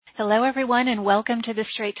Hello, everyone, and welcome to the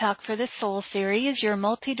Straight Talk for the Soul series, your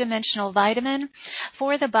multidimensional vitamin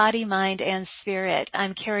for the body, mind, and spirit.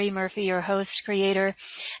 I'm Carrie Murphy, your host, creator,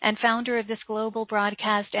 and founder of this global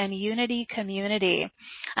broadcast and unity community,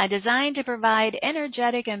 designed to provide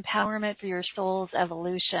energetic empowerment for your soul's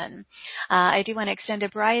evolution. I do want to extend a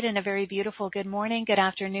bright and a very beautiful good morning, good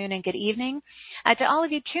afternoon, and good evening to all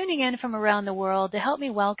of you tuning in from around the world to help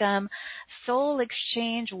me welcome Soul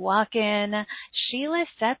Exchange Walk-In. Sheila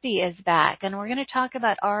Seppi is back, and we're going to talk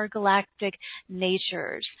about our galactic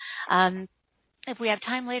natures. If we have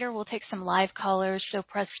time later, we'll take some live callers, so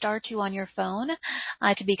press *2 on your phone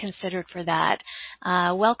to be considered for that.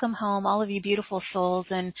 Welcome home, all of you beautiful souls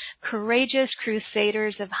and courageous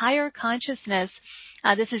crusaders of higher consciousness.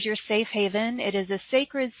 This is your safe haven. It is a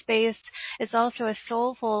sacred space. It's also a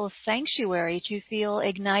soulful sanctuary to feel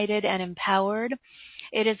ignited and empowered.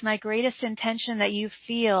 It is my greatest intention that you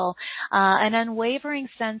feel an unwavering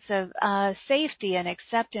sense of safety and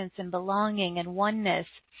acceptance and belonging and oneness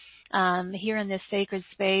here in this sacred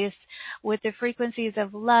space with the frequencies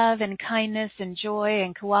of love and kindness and joy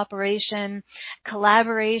and cooperation,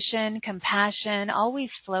 collaboration, compassion, always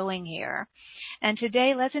flowing here. And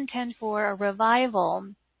today, let's intend for a revival,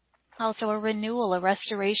 also a renewal, a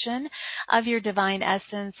restoration of your divine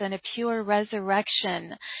essence, and a pure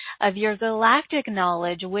resurrection of your galactic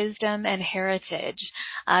knowledge, wisdom, and heritage.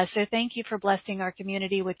 So thank you for blessing our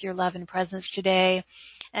community with your love and presence today.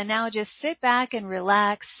 And now just sit back and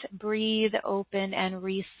relax, breathe, open, and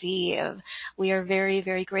receive. We are very,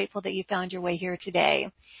 very grateful that you found your way here today.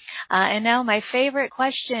 And now my favorite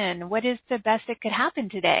question, what is the best that could happen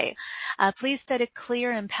today? Please set a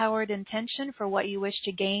clear, empowered intention for what you wish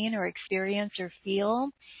to gain or experience or feel.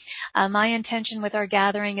 My intention with our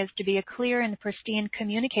gathering is to be a clear and pristine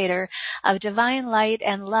communicator of divine light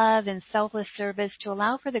and love and selfless service to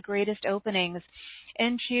allow for the greatest openings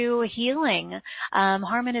into healing,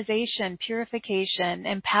 harmonization, purification,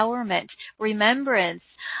 empowerment, remembrance,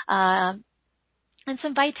 and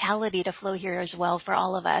some vitality to flow here as well for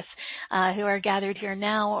all of us who are gathered here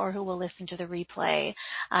now or who will listen to the replay.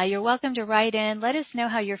 You're welcome to write in. Let us know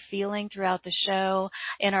how you're feeling throughout the show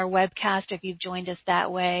in our webcast if you've joined us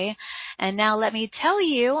that way. And now let me tell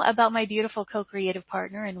you about my beautiful co-creative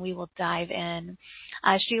partner, and we will dive in.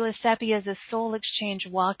 Sheila Seppi is a soul exchange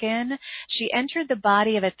walk-in. She entered the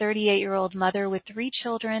body of a 38-year-old mother with 3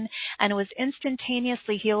 children and was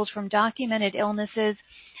instantaneously healed from documented illnesses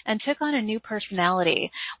and took on a new personality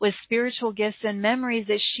with spiritual gifts and memories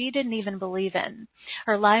that she didn't even believe in.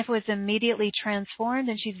 Her life was immediately transformed,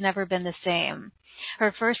 and she's never been the same.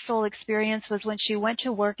 Her first soul experience was when she went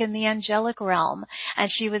to work in the angelic realm,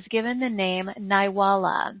 and she was given the name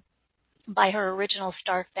Naiwala by her original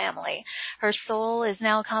star family. Her soul is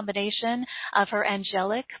now a combination of her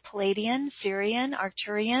angelic, Palladian, Sirian,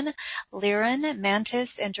 Arcturian, Lyran, Mantis,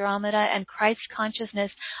 Andromeda, and Christ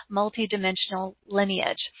consciousness multidimensional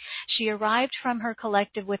lineage. She arrived from her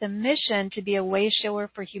collective with a mission to be a way shower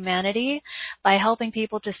for humanity by helping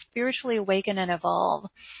people to spiritually awaken and evolve.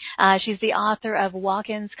 She's the author of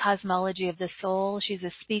Walk-In's Cosmology of the Soul. She's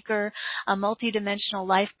a speaker, a multidimensional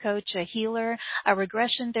life coach, a healer, a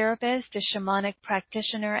regression therapist, a shamanic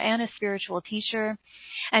practitioner, and a spiritual teacher.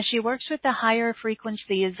 And she works with the higher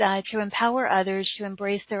frequencies to empower others to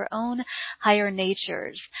embrace their own higher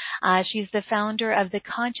natures. She's the founder of the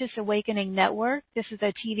Conscious Awakening Network. This is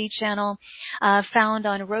a TV channel found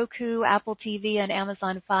on Roku, Apple TV, and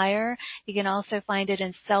Amazon Fire. You can also find it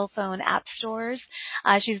in cell phone app stores.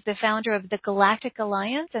 She's the founder of the Galactic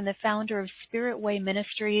Alliance and the founder of Spirit Way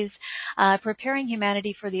Ministries, preparing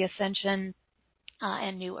humanity for the ascension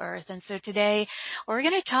and New Earth. And so today we're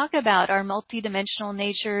going to talk about our multidimensional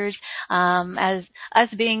natures as us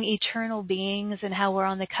being eternal beings and how we're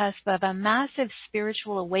on the cusp of a massive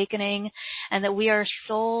spiritual awakening and that we are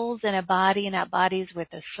souls in a body and not bodies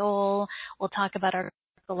with a soul. We'll talk about our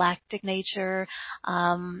galactic nature.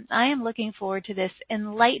 I am looking forward to this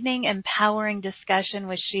enlightening, empowering discussion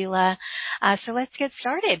with Sheila. So let's get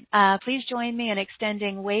started. Please join me in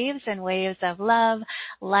extending waves and waves of love,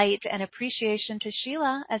 light, and appreciation to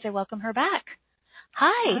Sheila as I welcome her back.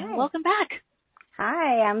 Hi. Welcome back.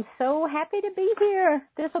 Hi, I'm so happy to be here.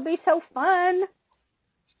 This will be so fun.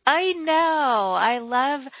 I know. I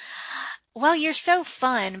love... Well, you're so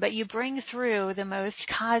fun, but you bring through the most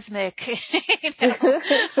cosmic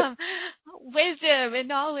wisdom and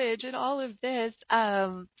knowledge and all of this.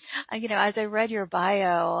 As I read your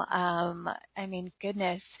bio,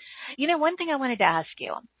 goodness. One thing I wanted to ask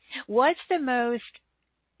you, what's the most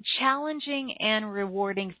challenging and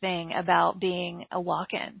rewarding thing about being a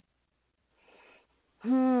walk-in?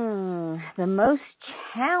 The most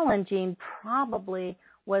challenging probably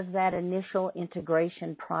was that initial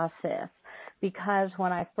integration process. Because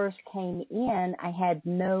when I first came in, I had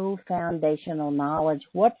no foundational knowledge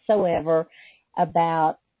whatsoever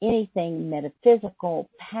about anything metaphysical,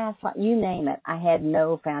 past life, you name it. I had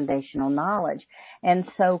no foundational knowledge. And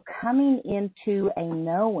so coming into a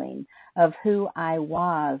knowing of who I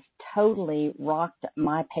was totally rocked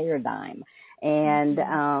my paradigm. And,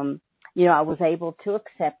 I was able to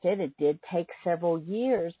accept it. It did take several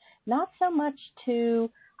years, not so much to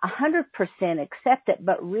 100% accept it,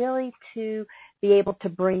 but really to be able to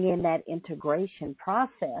bring in that integration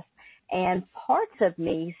process. And parts of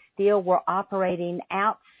me still were operating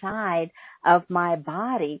outside of my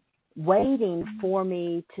body, waiting for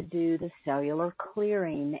me to do the cellular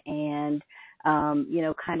clearing and,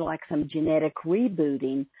 kind of like some genetic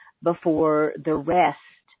rebooting before the rest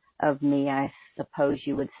of me, I suppose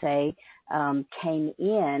you would say, came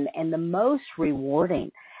in. And the most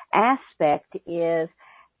rewarding aspect is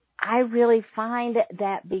I really find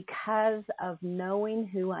that because of knowing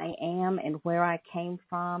who I am and where I came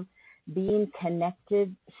from, being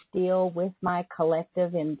connected still with my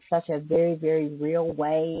collective in such a very, very real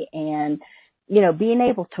way, and, being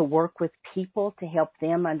able to work with people to help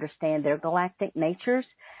them understand their galactic natures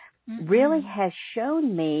really has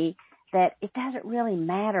shown me that it doesn't really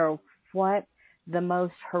matter what the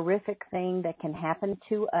most horrific thing that can happen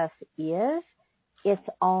to us is. It's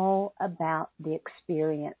all about the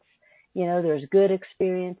experience. There's good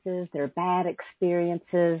experiences, there are bad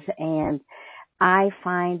experiences, and I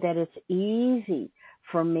find that it's easy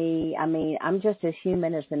for me. I mean, I'm just as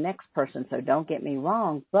human as the next person, so don't get me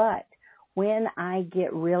wrong, but when I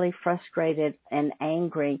get really frustrated and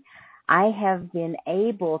angry, I have been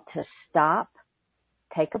able to stop,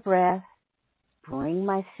 take a breath, bring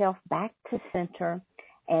myself back to center,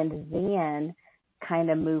 and then kind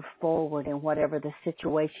of move forward in whatever the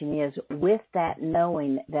situation is with that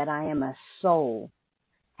knowing that I am a soul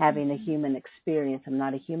having a human experience. I'm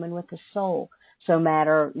not a human with a soul. So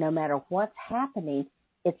no matter what's happening,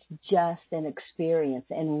 it's just an experience.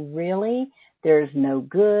 And really, there's no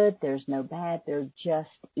good, there's no bad, there just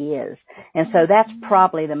is. And so that's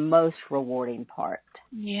probably the most rewarding part.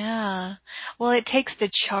 Yeah. Well, it takes the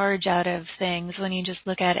charge out of things when you just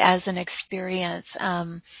look at it as an experience.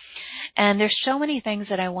 And there's so many things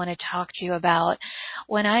that I want to talk to you about.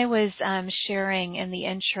 When I was sharing in the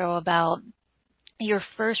intro about your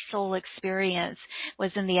first soul experience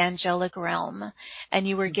was in the angelic realm, and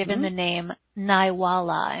you were given the name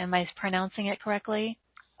Naiwala. Am I pronouncing it correctly?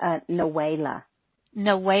 Nawela.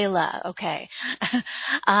 Nawela, okay.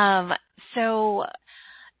 So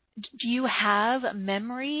do you have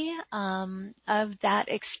memory of that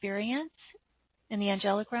experience in the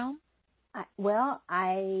angelic realm? Well,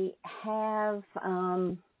 I have,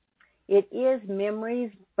 it is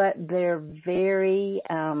memories, but they're very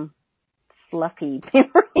fluffy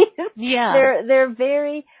memories. Yeah. They're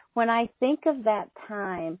very, when I think of that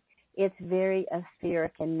time, it's very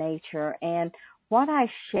etheric in nature. And what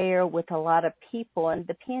I share with a lot of people, and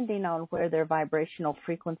depending on where their vibrational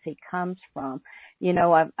frequency comes from,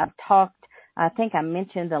 I've talked, I think I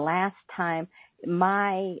mentioned the last time,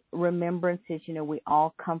 my remembrance is, we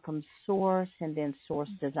all come from Source, and then Source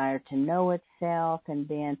desired to know itself, and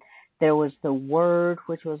then there was the Word,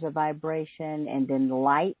 which was a vibration, and then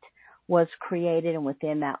light was created, and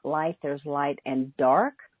within that light, there's light and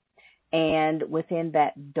dark. And within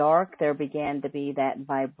that dark, there began to be that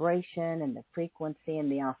vibration and the frequency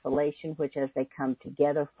and the oscillation, which as they come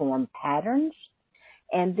together form patterns.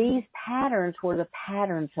 And these patterns were the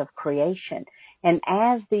patterns of creation. And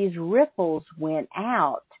as these ripples went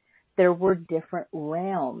out, there were different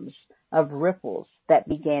realms of ripples that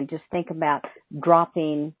began. Just think about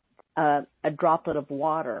dropping a droplet of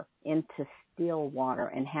water into still water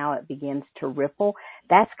and how it begins to ripple.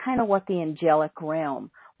 That's kind of what the angelic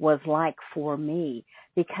realm was like for me,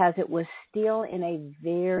 because it was still in a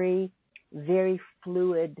very, very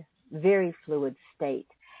fluid state.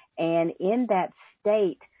 And in that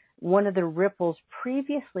state, one of the ripples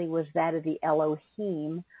previously was that of the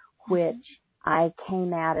Elohim, which I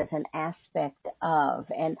came out as an aspect of.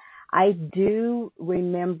 And I do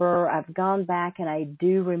remember, I've gone back and I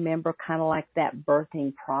do remember kind of like that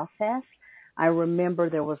birthing process. I remember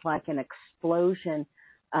there was like an explosion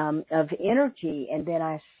of energy, and then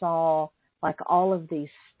I saw like all of these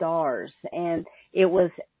stars, and it was,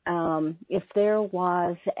 if there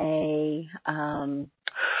was a,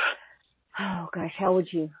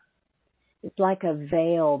 it's like a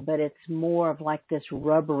veil, but it's more of like this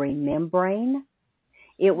rubbery membrane.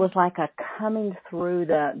 It was like a coming through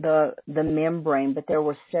the membrane, but there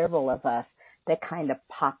were several of us that kind of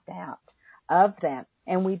popped out of that.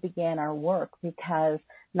 And we began our work because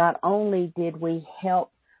not only did we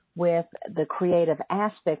help with the creative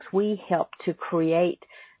aspects, we helped to create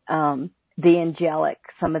some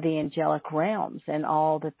of the angelic realms and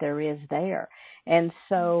all that there is there. And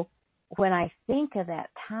so when I think of that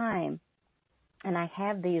time and I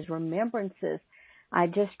have these remembrances, I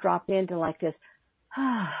just drop into like this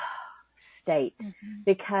state,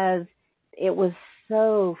 because it was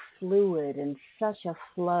so fluid and such a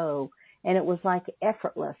flow, and it was like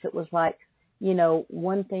effortless. It was like,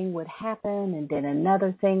 one thing would happen and then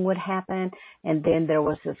another thing would happen, and then there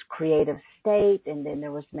was this creative state, and then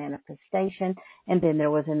there was manifestation, and then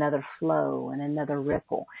there was another flow and another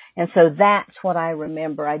ripple. And so that's what I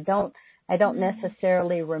remember. I don't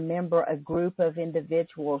necessarily remember a group of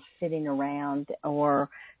individuals sitting around or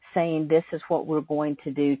saying this is what we're going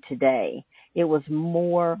to do today. It was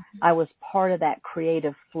more, I was part of that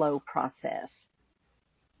creative flow process.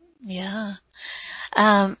 Yeah.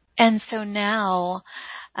 And so now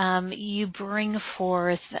you bring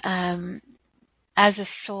forth, as a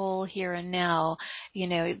soul here and now,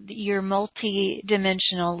 your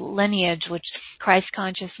multi-dimensional lineage, which Christ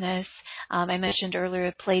consciousness, I mentioned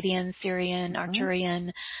earlier, Pleiadian, Sirian,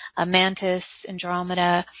 Arcturian, Mantis,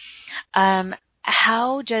 Andromeda.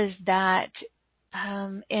 How does that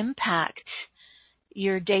impact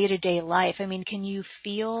your day-to-day life? I mean, can you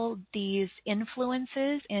feel these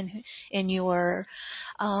influences in your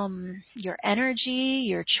energy,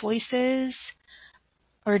 your choices,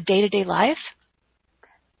 or day-to-day life?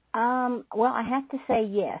 Well, I have to say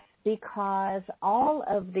yes, because all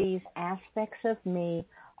of these aspects of me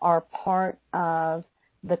are part of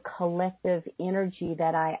the collective energy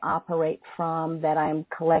that I operate from, that I'm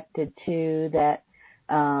collected to, that,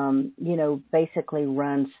 basically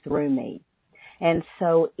runs through me. And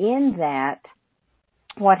so in that,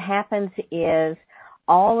 what happens is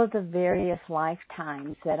all of the various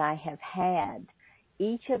lifetimes that I have had,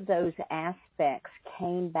 each of those aspects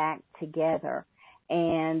came back together,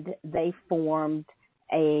 and they formed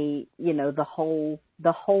the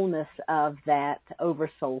wholeness of that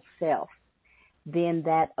oversoul self. Then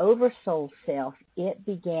that oversoul self, it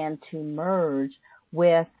began to merge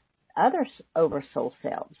with other oversoul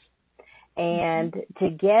selves. And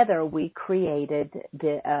together we created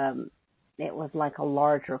it was like a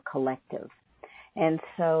larger collective. And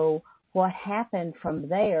so what happened from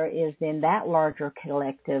there is then that larger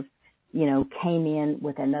collective, came in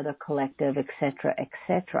with another collective, et cetera, et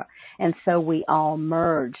cetera. And so we all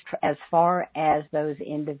merged. As far as those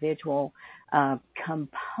individual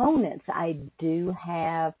components, I do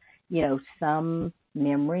have, some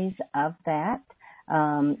memories of that.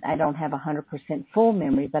 I don't have 100% full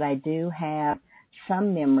memory, but I do have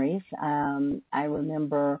some memories. I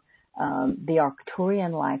remember the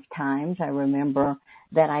Arcturian lifetimes. I remember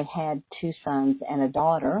that I had 2 sons and a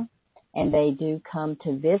daughter, and they do come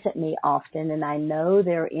to visit me often, and I know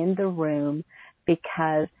they're in the room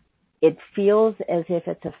because it feels as if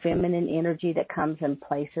it's a feminine energy that comes and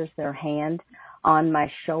places their hand on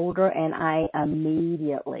my shoulder, and I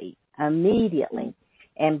immediately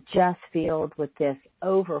am just filled with this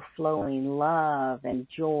overflowing love and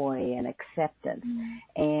joy and acceptance.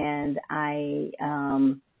 And I,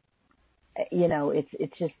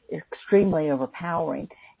 it's just extremely overpowering.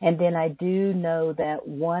 And then I do know that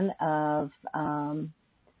one of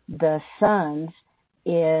the sons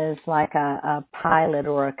is like a pilot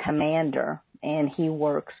or a commander, and he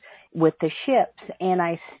works with the ships. And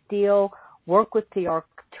I still work with the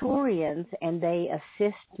Arcturians, and they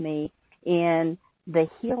assist me in the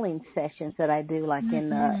healing sessions that I do, like in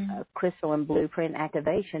the Crystal and Blueprint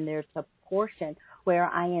activation. There's a portion where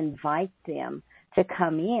I invite them to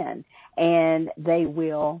come in, and they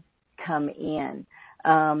will come in.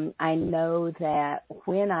 I know that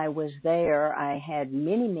when I was there, I had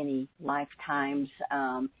many, many lifetimes,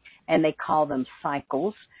 and they call them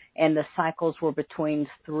cycles, and the cycles were between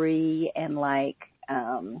 3 and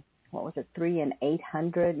 3 and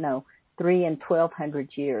 800? No, 3 and 1200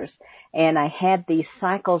 years. And I had these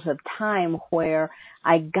cycles of time where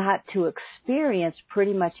I got to experience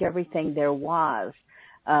pretty much everything there was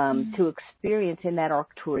to experience in that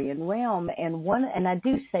Arcturian realm. And I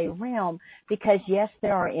do say realm because, yes,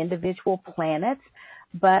 there are individual planets,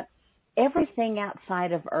 but everything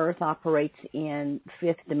outside of Earth operates in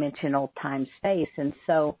 5th dimensional time-space. And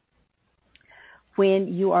so when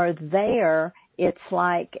you are there, it's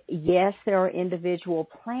like, yes, there are individual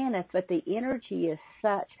planets, but the energy is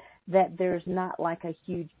such that there's not like a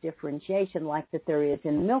huge differentiation like that there is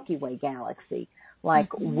in the Milky Way galaxy.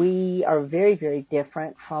 Like we are very, very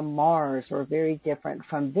different from Mars or very different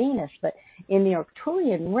from Venus. But in the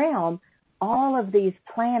Arcturian realm, all of these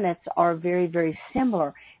planets are very, very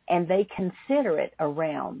similar. and they consider it a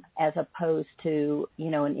realm as opposed to,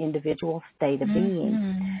 an individual state of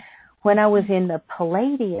being. When I was in the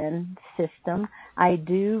Palladian system, I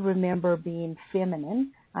do remember being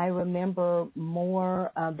feminine. I remember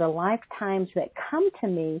more of the lifetimes that come to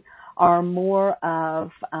me are more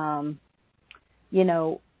of,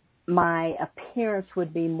 my appearance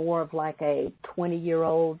would be more of like a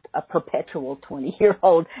 20-year-old, a perpetual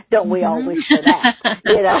 20-year-old. Don't we all wish for that?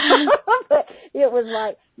 But it was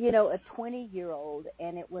like, a 20-year-old,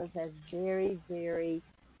 and it was a very, very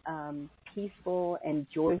peaceful and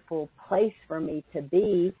joyful place for me to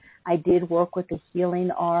be. I did work with the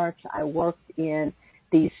healing arts. I worked in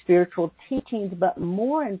these spiritual teachings, but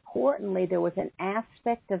more importantly, there was an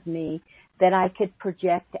aspect of me that I could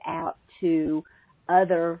project out to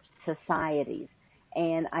other societies,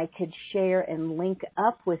 and I could share and link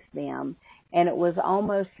up with them, and it was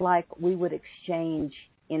almost like we would exchange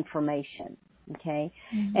information, okay?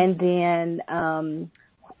 And then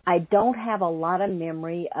I don't have a lot of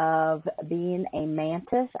memory of being a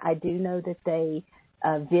mantis. I do know that they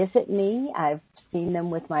visit me. I've seen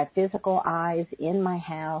them with my physical eyes in my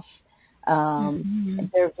house.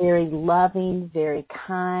 They're very loving, very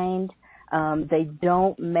kind. They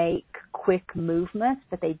don't make quick movements,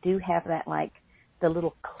 but they do have that, like, the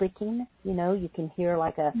little clicking, you can hear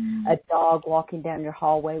like a dog walking down your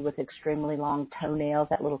hallway with extremely long toenails,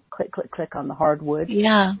 that little click, click, click on the hardwood.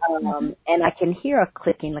 Yeah. And I can hear a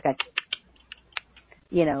clicking, like a,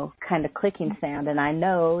 kind of clicking sound, and I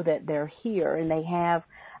know that they're here, and they have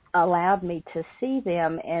allowed me to see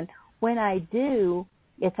them. And when I do,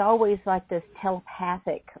 it's always like this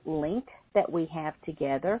telepathic link that we have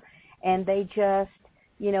together, and they just,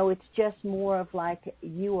 it's just more of like,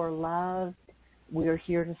 you are loved. We're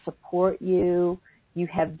here to support you. You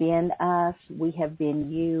have been us. We have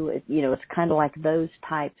been you. It's kind of like those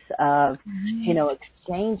types of,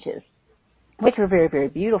 exchanges, which are very, very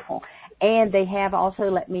beautiful. And they have also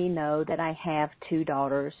let me know that I have 2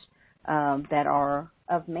 daughters that are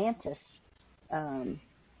of mantis synth.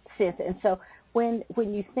 And so when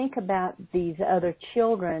you think about these other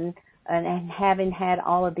children and having had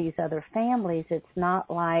all of these other families, it's not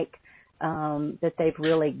like that they've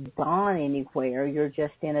really gone anywhere. You're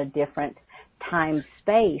just in a different time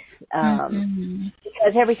space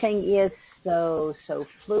because everything is so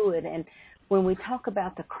fluid. And when we talk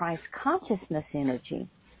about the Christ consciousness energy,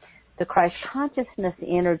 the Christ consciousness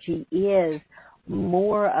energy is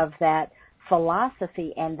more of that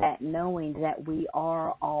philosophy and that knowing that we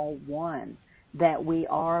are all one, that we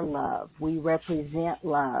are love, we represent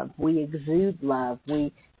love, we exude love,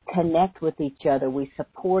 we connect with each other, we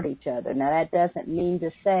support each other. Now, that doesn't mean to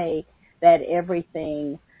say that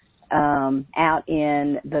everything out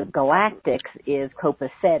in the galactics is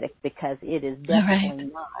copacetic, because it is definitely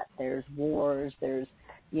not. There's wars, there's,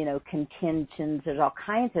 contentions, there's all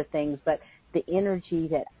kinds of things, but the energy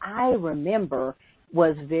that I remember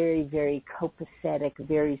was very, very copacetic,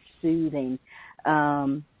 very soothing.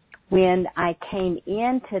 When I came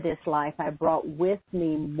into this life, I brought with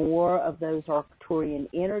me more of those Arcturian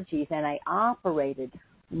energies, and I operated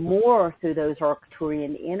more through those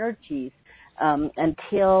Arcturian energies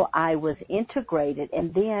until I was integrated.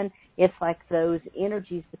 And then it's like those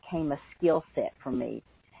energies became a skill set for me,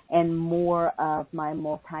 and more of my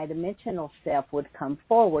multidimensional self would come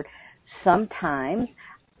forward. Sometimes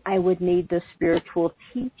I would need the spiritual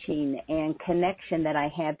teaching and connection that I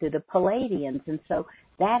had through the Palladians, and so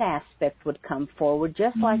that aspect would come forward,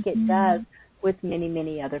 just like it does with many,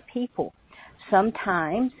 many other people.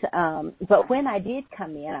 Sometimes, but when I did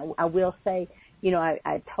come in, I will say,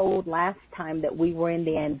 I told last time that we were in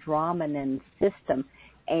the Andromedan system,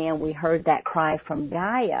 and we heard that cry from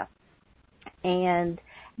Gaia. And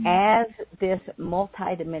as this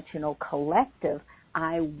multidimensional collective,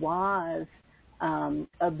 I was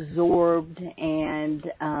absorbed, and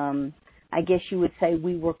I guess you would say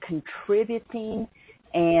we were contributing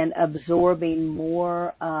and absorbing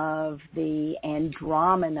more of the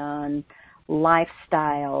Andromedan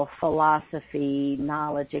lifestyle, philosophy,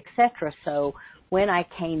 knowledge, etc. So when I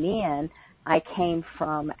came in, I came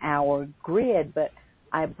from our grid, but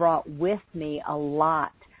I brought with me a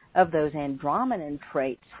lot of those Andromedan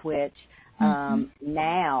traits, which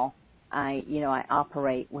now I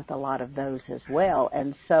operate with a lot of those as well.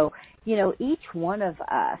 And so, each one of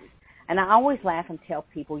us, and I always laugh and tell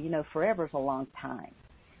people, forever is a long time.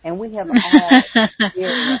 And we have all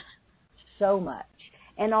experienced so much.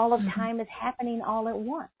 And all of time is happening all at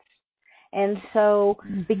once. And so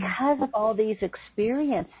because of all these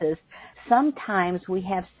experiences, sometimes we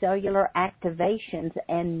have cellular activations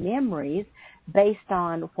and memories based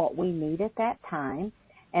on what we need at that time,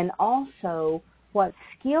 and also what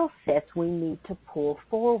skill sets we need to pull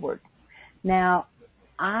forward. Now,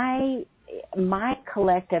 my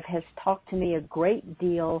collective has talked to me a great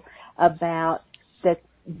deal about that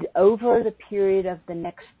over the period of the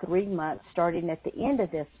next 3 months, starting at the end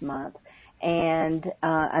of this month, and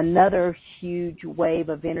another huge wave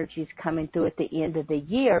of energies coming through at the end of the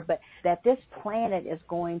year, but that this planet is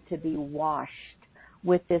going to be washed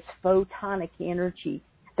with this photonic energy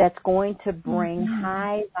that's going to bring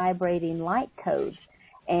high vibrating light codes.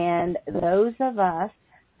 And those of us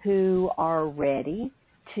who are ready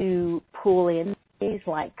to pull in these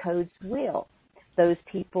light codes will. Those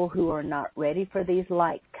people who are not ready for these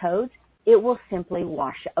light codes, it will simply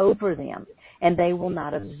wash over them, and they will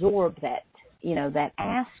not absorb that, that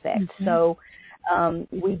aspect. So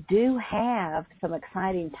we do have some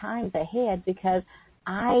exciting times ahead, because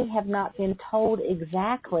I have not been told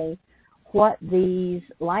exactly what these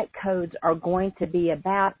light codes are going to be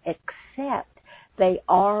about, except they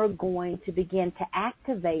are going to begin to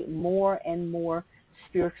activate more and more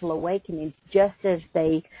spiritual awakenings, just as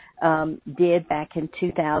they did back in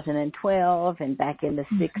 2012 and back in the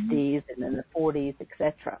 60s and in the 40s,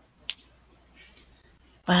 etc.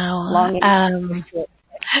 Wow.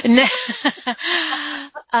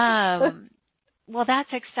 Well, that's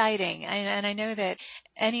exciting, and I know that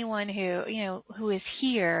anyone who is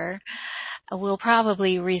here will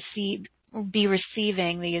probably be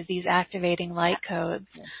receiving these activating light codes,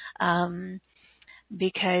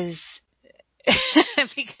 because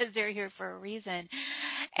because they're here for a reason.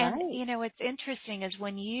 And right. What's interesting is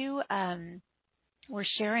when you were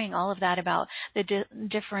sharing all of that about the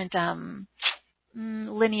different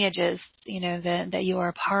lineages, that you are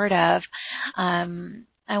a part of.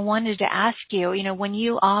 I wanted to ask you, when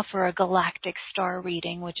you offer a galactic star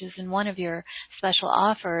reading, which is in one of your special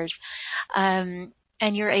offers, and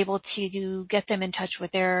you're able to get them in touch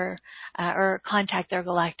with their, or contact their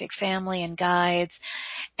galactic family and guides.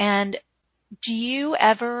 And do you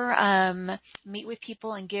ever meet with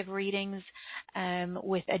people and give readings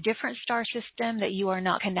with a different star system that you are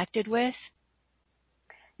not connected with?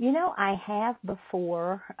 I have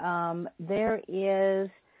before. There is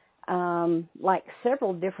like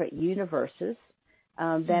several different universes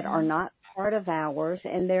that are not part of ours,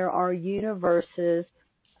 and there are universes,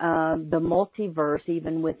 the multiverse,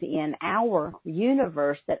 even within our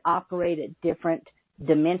universe, that operate at different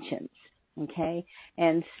dimensions, okay?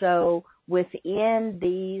 And so within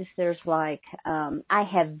these, there's like, I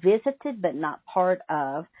have visited but not part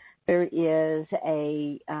of, there is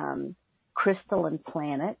a crystalline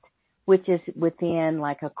planet, which is within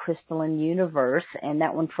like a crystalline universe, and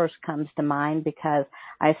that one first comes to mind because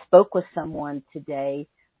I spoke with someone today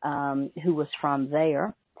who was from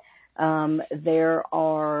there. There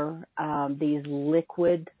are these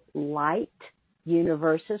liquid light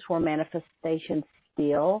universes where manifestation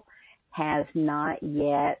still has not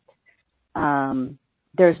yet,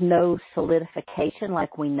 there's no solidification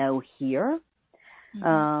like we know here.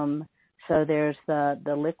 So there's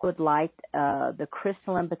the liquid light, the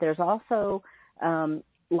crystalline, but there's also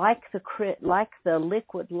like the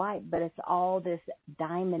liquid light, but it's all this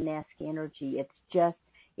diamond-esque energy.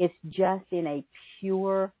 It's just in a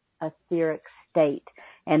pure etheric state,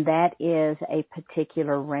 and that is a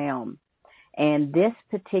particular realm. And this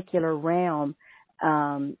particular realm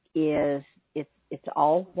it's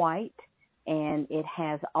all white, and it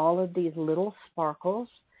has all of these little sparkles.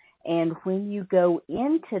 And when you go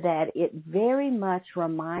into that, it very much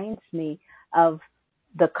reminds me of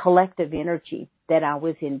the collective energy that I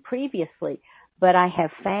was in previously. But I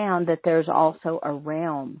have found that there's also a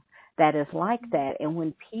realm that is like that. And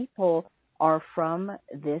when people are from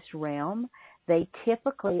this realm, they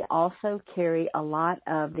typically also carry a lot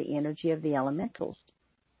of the energy of the elementals.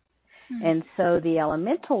 And so the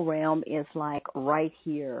elemental realm is like right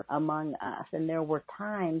here among us. And there were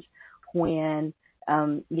times when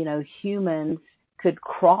humans could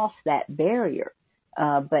cross that barrier.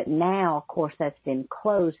 But now, of course, that's been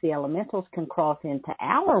closed. The elementals can cross into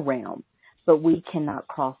our realm, but we cannot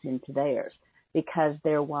cross into theirs because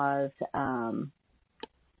there was,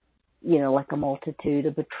 like a multitude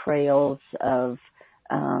of betrayals of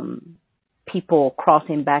people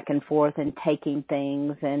crossing back and forth and taking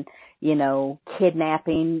things and,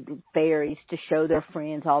 kidnapping fairies to show their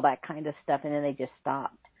friends, all that kind of stuff. And then they just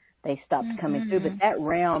stopped. They stopped coming through. But that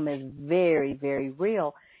realm is very, very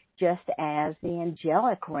real, just as the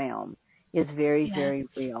angelic realm is very, very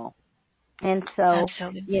real. And so,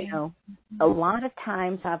 a lot of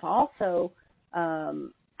times I've also, I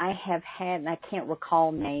have had, and I can't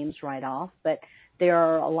recall names right off, but there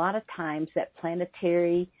are a lot of times that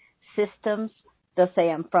planetary systems they'll say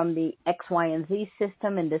I'm from the X, Y, and Z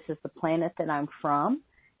system, and this is the planet that I'm from.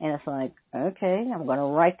 And it's like, okay, I'm going to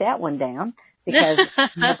write that one down because I've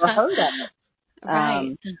never heard of it.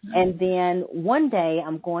 Right. And then one day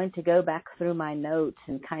I'm going to go back through my notes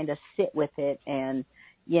and kind of sit with it and,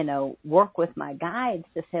 work with my guides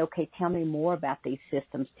to say, okay, tell me more about these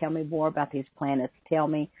systems. Tell me more about these planets. Tell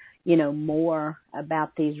me, more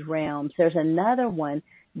about these realms. There's another one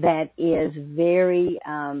that is very,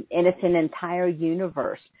 and it's an entire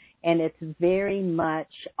universe, and it's very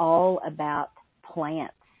much all about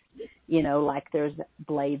plants. Like there's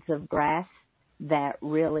blades of grass that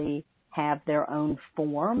really have their own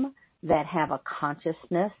form, that have a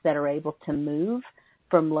consciousness, that are able to move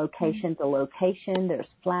from location to location. There's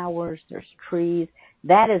flowers, there's trees.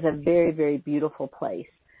 That is a very, very beautiful place.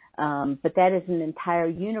 But that is an entire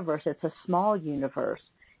universe. It's a small universe.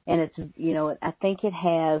 And it's, I think it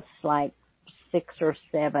has like 6 or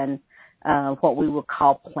 7 what we would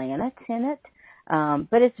call planets in it.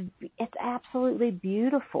 But it's absolutely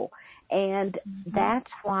beautiful. And that's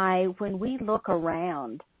why when we look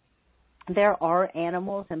around, there are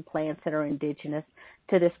animals and plants that are indigenous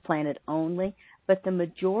to this planet only, but the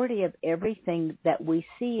majority of everything that we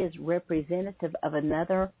see is representative of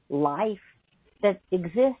another life that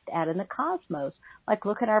exists out in the cosmos. Like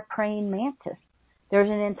look at our praying mantis. There's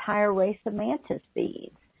an entire race of mantis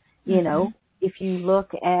beings. If you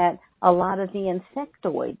look at a lot of the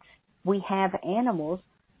insectoids, we have animals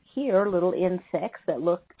here, little insects that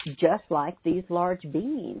look just like these large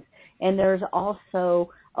beings. And there's also,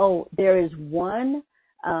 there is one,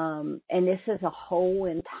 and this is a whole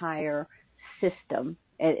entire system.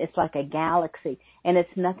 It's like a galaxy, and it's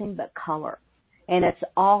nothing but color. And it's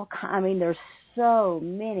all, there's so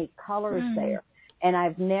many colors there. And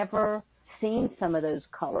I've never seen some of those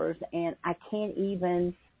colors, and I can't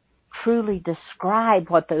even truly describe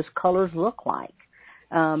what those colors look like.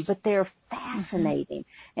 But they're fascinating.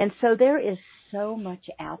 And so there is so much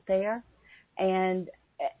out there. And,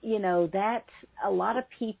 that's a lot of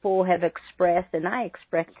people have expressed, and I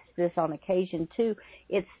expressed this on occasion too.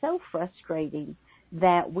 It's so frustrating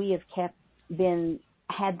that we have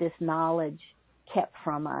had this knowledge kept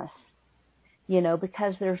from us,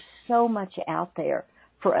 because there's so much out there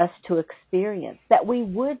for us to experience that we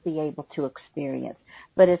would be able to experience,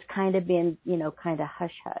 but it's kind of been, kind of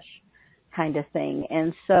hush-hush kind of thing.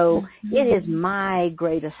 And so it is my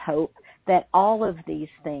greatest hope that all of these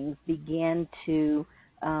things begin to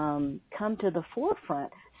come to the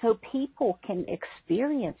forefront so people can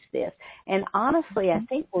experience this. And honestly, I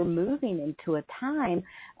think we're moving into a time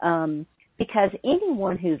because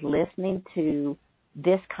anyone who's listening to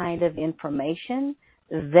this kind of information,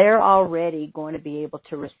 they're already going to be able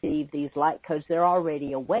to receive these light codes. They're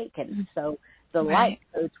already awakened. So the light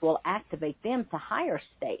codes will activate them to higher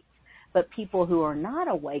states. But people who are not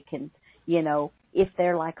awakened, if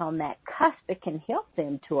they're like on that cusp, it can help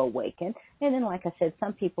them to awaken. And then, like I said,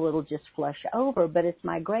 some people it'll just flush over. But it's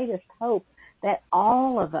my greatest hope that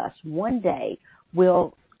all of us one day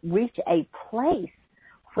will reach a place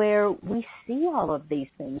where we see all of these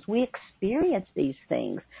things. We experience these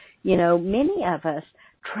things. Many of us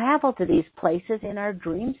travel to these places in our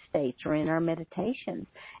dream states or in our meditations,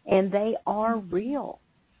 and they are real.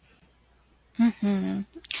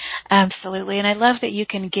 Absolutely. And I love that you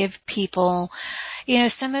can give people,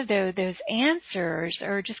 some of those answers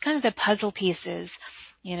or just kind of the puzzle pieces,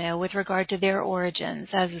 with regard to their origins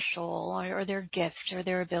as a soul or their gifts or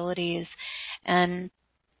their abilities. And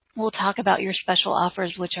we'll talk about your special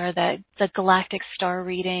offers, which are the galactic star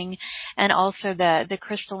reading and also the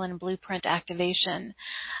crystalline blueprint activation,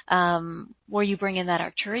 where you bring in that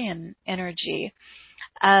Arcturian energy.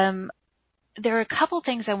 There are a couple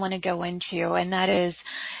things I want to go into, and that is,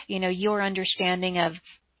 your understanding of,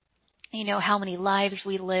 how many lives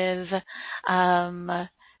we live, timelines.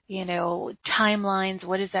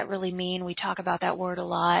 What does that really mean? We talk about that word a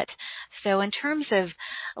lot. So in terms of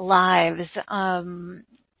lives, on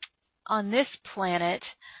this planet,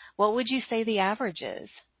 what would you say the average is?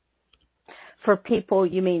 For people,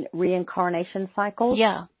 you mean reincarnation cycles?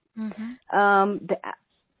 Yeah.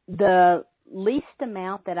 The least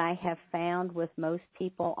amount that I have found with most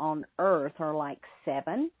people on Earth are like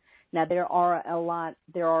 7. Now there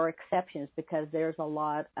are exceptions because there's a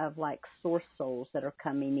lot of like source souls that are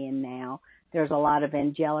coming in now. There's a lot of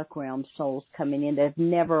angelic realm souls coming in that have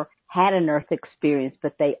never had an Earth experience,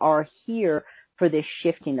 but they are here for this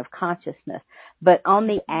shifting of consciousness. But on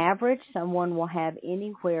the average, someone will have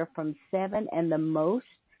anywhere from 7, and the most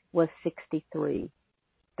was 63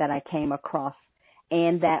 that I came across.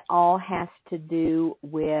 And that all has to do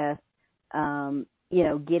with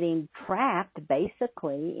getting trapped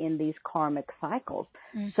basically in these karmic cycles.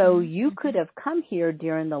 Mm-hmm. So you could have come here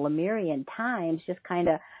during the Lemurian times, just kind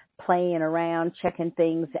of playing around, checking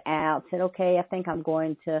things out, said, okay, I think I'm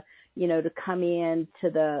going to, to come into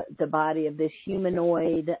the body of this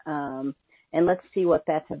humanoid, and let's see what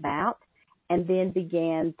that's about, and then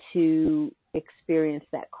began to experience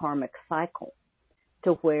that karmic cycle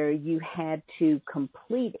to where you had to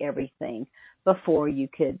complete everything before you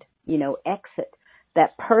could, exit.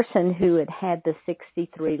 That person who had the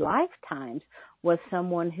 63 lifetimes was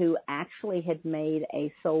someone who actually had made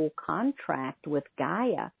a soul contract with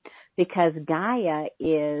Gaia, because Gaia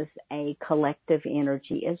is a collective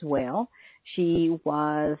energy as well. She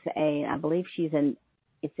was I believe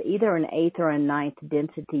it's either an 8th or a 9th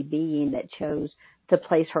density being that chose to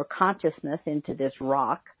place her consciousness into this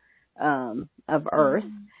rock of Earth.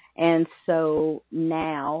 And so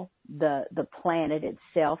now the planet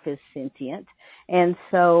itself is sentient. And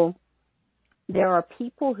so there are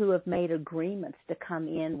people who have made agreements to come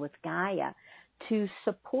in with Gaia to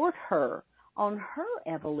support her on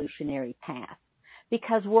her evolutionary path,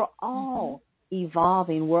 because we're all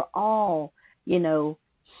evolving. We're all,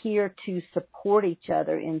 here to support each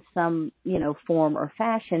other in some, form or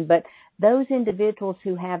fashion. But those individuals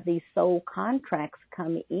who have these soul contracts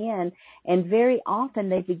come in, and very often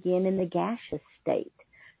they begin in the gaseous state.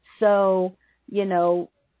 So,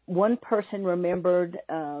 one person remembered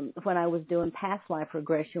when I was doing past life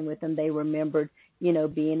regression with them, they remembered,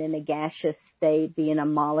 being in a gaseous state, being a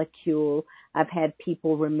molecule. I've had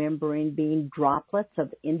people remembering being droplets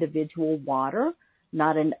of individual water,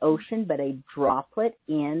 not an ocean, but a droplet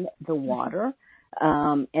in the water.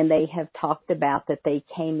 And they have talked about that they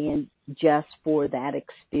came in just for that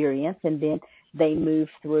experience, and then they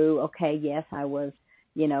moved through, okay, yes, I was,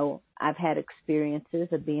 I've had experiences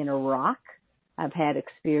of being a rock. I've had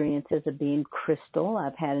experiences of being crystal.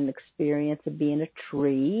 I've had an experience of being a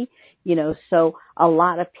tree, so a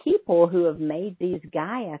lot of people who have made these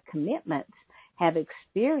Gaia commitments have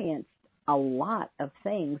experienced a lot of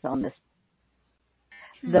things on this.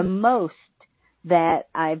 The most that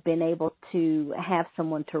I've been able to have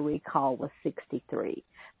someone to recall was 63.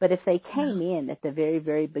 But if they came in at the very,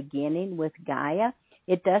 very beginning with Gaia,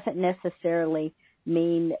 it doesn't necessarily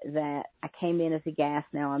mean that I came in as a gas,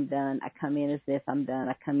 now I'm done. I come in as this, I'm done.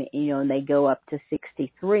 I come in, and they go up to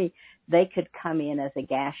 63. They could come in as a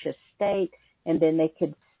gaseous state, and then they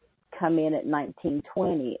could come in at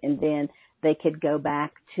 1920, and then they could go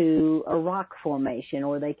back to a rock formation,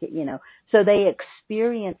 or they could, so they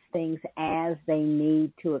experience things as they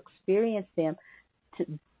need to experience them,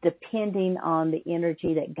 depending on the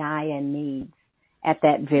energy that Gaia needs at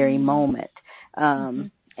that very moment.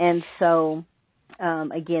 And so,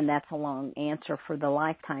 again, that's a long answer for the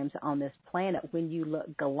lifetimes on this planet. When you look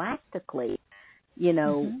galactically, we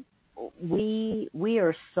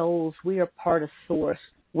are souls. We are part of Source.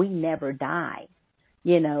 We never die.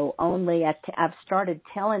 Only I've started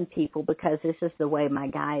telling people, because this is the way my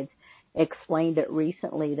guides explained it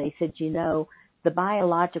recently. They said, the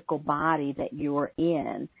biological body that you're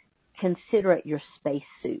in, consider it your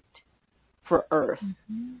spacesuit for Earth.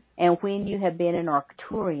 And when you have been an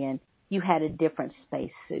Arcturian, you had a different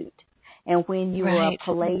spacesuit. And when you were a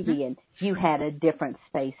Palladian, you had a different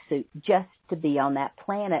spacesuit just to be on that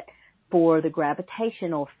planet, for the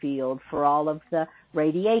gravitational field, for all of the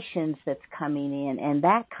radiations that's coming in and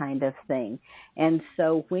that kind of thing. And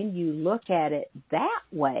so when you look at it that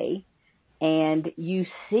way, and you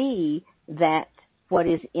see that what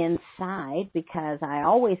is inside, because I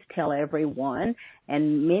always tell everyone,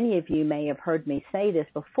 and many of you may have heard me say this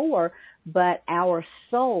before, but our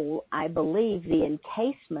soul, I believe the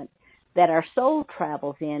encasement that our soul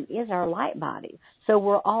travels in is our light body. So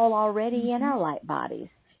we're all already in our light bodies.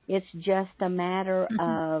 It's just a matter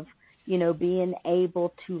of, being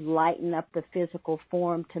able to lighten up the physical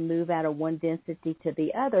form to move out of one density to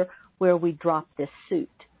the other, where we drop this suit.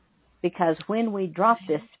 Because when we drop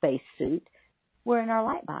this space suit, we're in our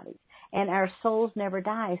light bodies. And our souls never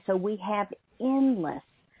die. So we have endless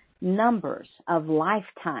numbers of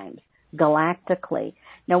lifetimes galactically.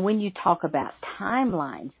 Now, when you talk about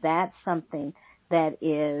timelines, that's something that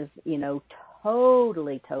is,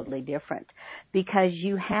 totally, totally different, because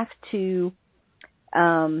you have to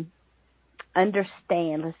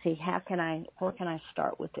understand. Let's see, where can I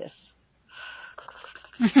start with this?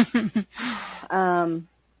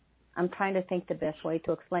 I'm trying to think the best way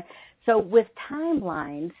to explain. So with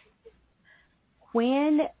timelines,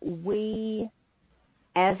 when we,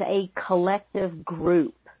 as a collective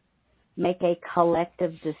group, make a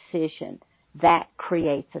collective decision, that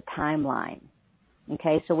creates a timeline.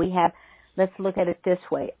 Okay, so we have let's look at it this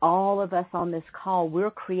way. All of us on this call,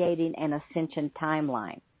 we're creating an ascension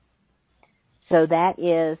timeline. So that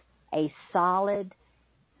is a solid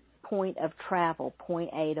point of travel, point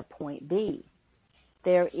A to point B.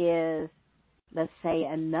 There is, let's say,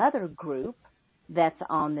 another group that's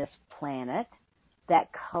on this planet that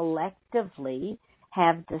collectively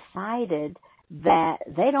have decided that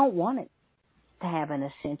they don't want it to have an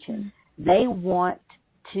ascension. They want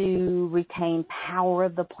to retain power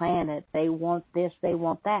of the planet. They want this, they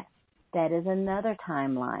want that. That is another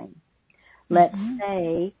timeline. Let's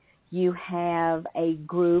say you have a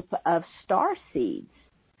group of star seeds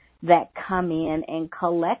that come in and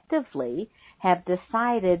collectively have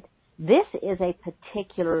decided this is a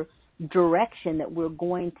particular direction that we're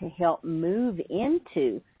going to help move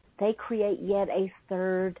into. They create yet a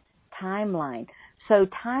third timeline. So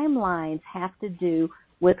timelines have to do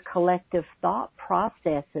with collective thought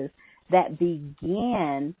processes that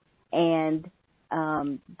begin and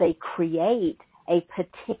they create a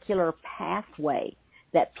particular pathway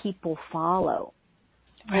that people follow.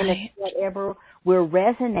 Right. And it's whatever we're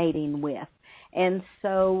resonating with. And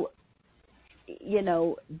so, you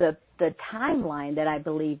know, the timeline that I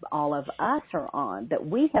believe all of us are on, that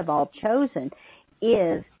we have all chosen,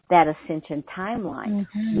 is that ascension timeline.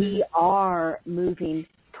 We are moving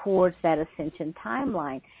towards that ascension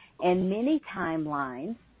timeline. And many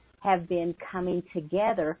timelines have been coming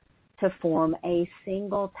together to form a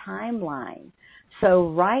single timeline. So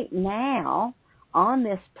right now, on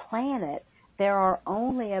this planet, there are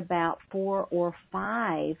only about 4 or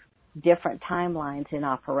 5 different timelines in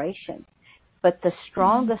operation. But the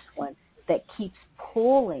strongest one that keeps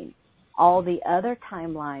pulling all the other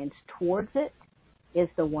timelines towards it is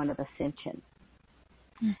the one of ascension.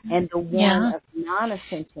 And the one of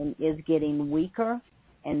non-ascension is getting weaker,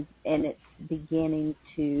 and it's beginning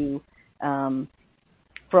to,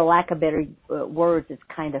 for lack of better words, it's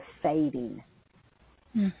kind of fading.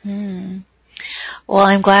 Well,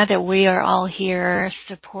 I'm glad that we are all here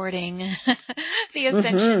supporting the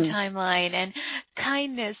Ascension timeline, and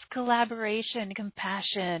kindness, collaboration,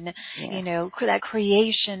 compassion, you know, that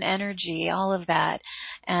creation energy, all of that.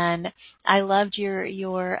 And I loved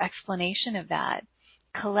your explanation of that.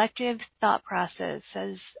 Collective thought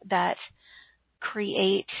processes that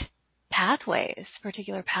create pathways,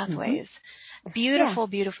 particular pathways. Beautiful,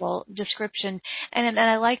 beautiful description. And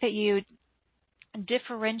I like that you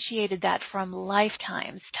differentiated that from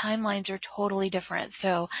lifetimes. Timelines are totally different.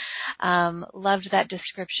 So loved that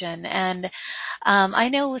description. And I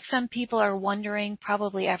know some people are wondering,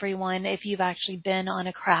 probably everyone, if you've actually been on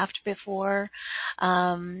a craft before. So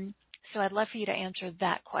I'd love for you to answer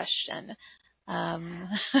that question. And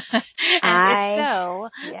if so,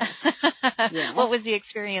 what was the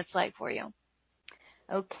experience like for you?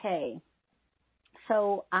 Okay.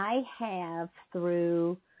 So I have,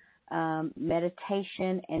 through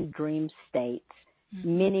meditation and dream states,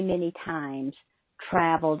 many, many times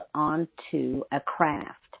traveled onto a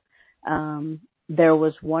craft. There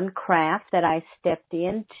was one craft that I stepped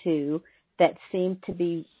into that seemed to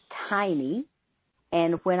be tiny,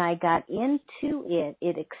 and when I got into it,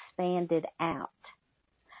 it expanded out.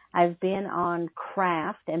 I've been on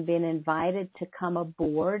craft and been invited to come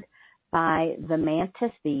aboard by the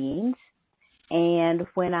mantis beings, and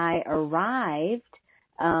when I arrived,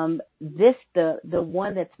 the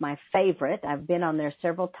one that's my favorite, I've been on there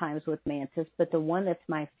several times with mantis, but the one that's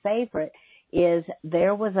my favorite is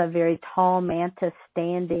there was a very tall mantis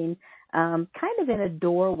standing kind of in a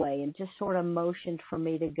doorway and just sort of motioned for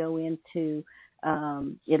me to go into,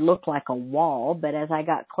 it looked like a wall, but as I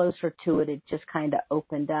got closer to it, it just kind of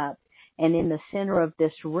opened up. And in the center of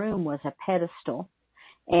this room was a pedestal.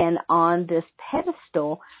 And on this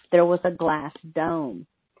pedestal, there was a glass dome.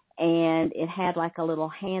 And it had like a little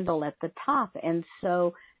handle at the top. And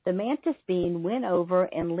so the mantis being went over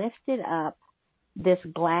and lifted up this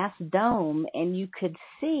glass dome, and you could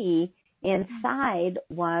see inside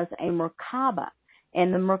was a Merkaba.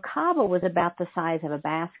 And the Merkaba was about the size of a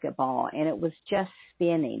basketball, and it was just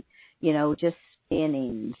spinning, you know, just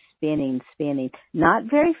spinning. Not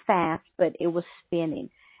very fast, but it was spinning.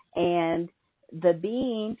 And the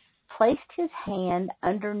being placed his hand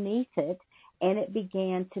underneath it, and it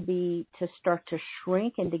began to start to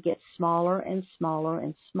shrink and to get smaller and smaller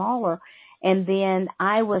and smaller. And then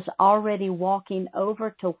I was already walking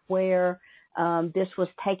over to where this was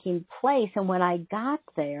taking place. And when I got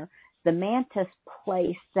there, the mantis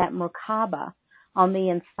placed that Merkaba on the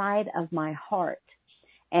inside of my heart.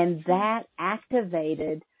 And that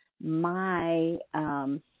activated my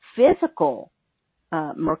physical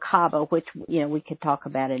Merkaba, which, you know, we could talk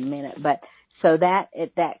about in a minute. But So that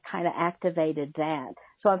kind of activated that.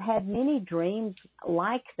 So I've had many dreams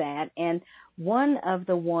like that, and one of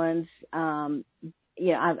the ones, I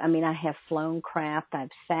have flown craft. I've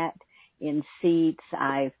sat in seats.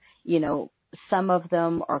 Some of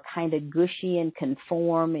them are kind of gushy and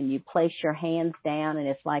conform, and you place your hands down, and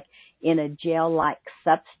it's like in a gel-like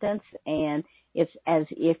substance, and it's as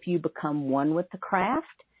if you become one with the craft,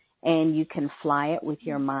 and you can fly it with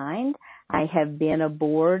your mind. I have been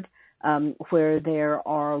aboard where there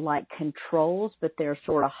are like controls, but they're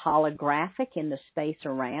sort of holographic in the space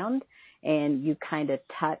around, and you kind of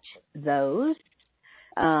touch those.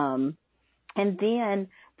 And then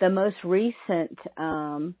the most recent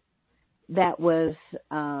that was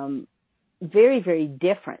very, very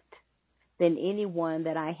different than any one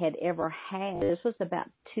that I had ever had. This was about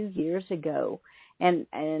 2 years ago. And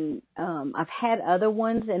I've had other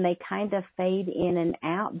ones, and they kind of fade in and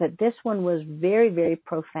out, but this one was very, very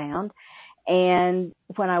profound. And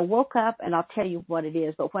when I woke up, and I'll tell you what it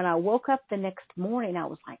is, but when I woke up the next morning, I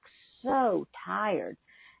was like so tired.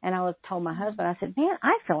 And I told my husband, I said, man,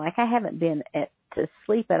 I feel like I haven't been to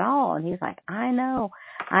sleep at all. And he's like, I know,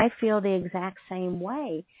 I feel the exact same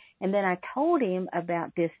way. And then I told him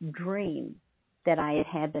about this dream that I had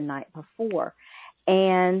had the night before.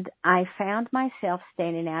 And I found myself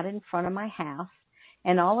standing out in front of my house,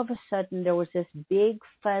 and all of a sudden there was this big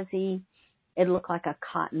fuzzy, it looked like a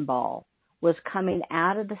cotton ball, was coming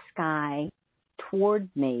out of the sky toward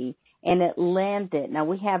me, and it landed. Now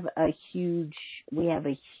we have a huge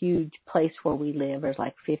place where we live. There's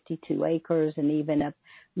like 52 acres, and even up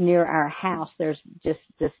near our house there's just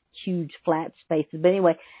this huge flat spaces. But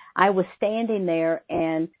anyway, I was standing there,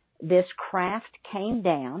 and this craft came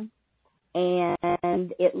down,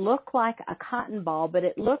 and it looked like a cotton ball, but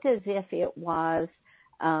it looked as if it was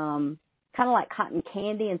kind of like cotton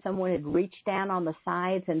candy, and someone had reached down on the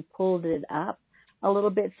sides and pulled it up a little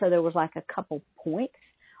bit, so there was like a couple points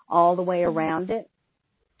all the way around it.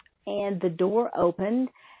 And the door opened,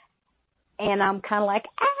 and I'm kind of like,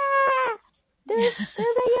 there's a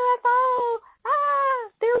UFO,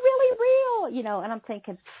 they're really real, and I'm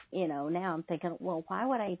thinking, now I'm thinking, well, why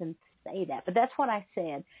would I even say that? But that's what I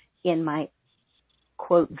said in my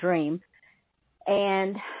quote dream.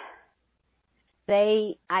 And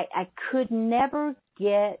I could never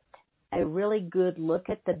get a really good look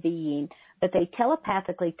at the being, but they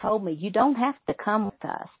telepathically told me, you don't have to come with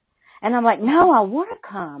us. And I'm like, no, I want to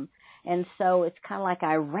come. And so it's kind of like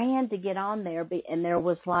I ran to get on there, and there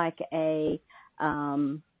was like a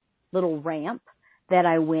little ramp that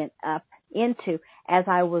I went up into. As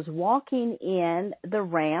I was walking in the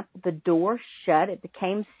ramp, the door shut. It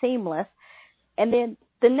became seamless. And then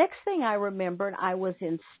the next thing I remembered, I was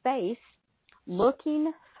in space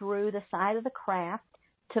looking through the side of the craft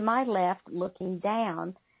to my left, looking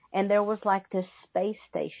down, and there was like this space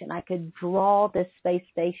station. I could draw this space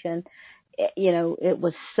station. It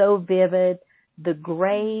was so vivid. The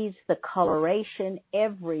grays, the coloration,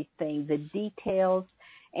 everything, the details.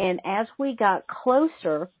 And as we got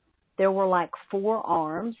closer, there were like 4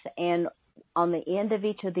 arms, and on the end of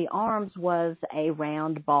each of the arms was a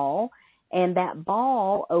round ball, and that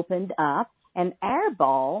ball opened up, and our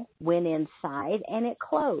ball went inside, and it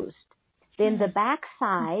closed. Then the back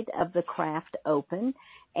side of the craft opened,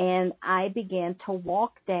 and I began to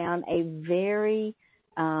walk down a very,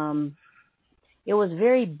 it was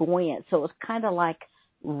very buoyant, so it was kind of like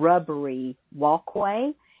rubbery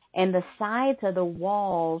walkway, and the sides of the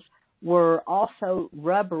walls were also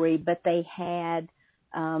rubbery, but they had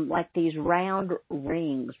like these round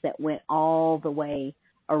rings that went all the way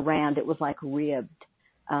around. It was like ribbed.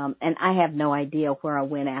 And I have no idea where I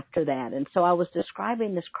went after that. And so I was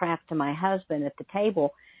describing this craft to my husband at the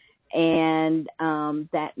table, and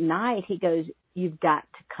that night he goes, you've got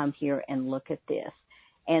to come here and look at this.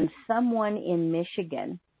 And someone in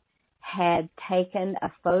Michigan had taken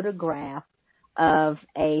a photograph of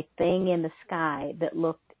a thing in the sky that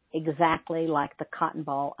looked exactly like the cotton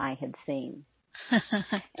ball I had seen.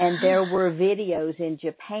 And there were videos in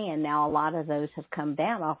Japan. Now, a lot of those have come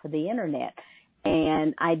down off of the internet.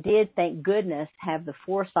 And I did, thank goodness, have the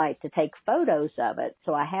foresight to take photos of it.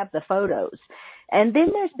 So I have the photos. And then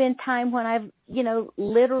there's been time when I've,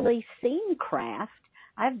 literally seen craft.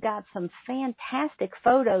 I've got some fantastic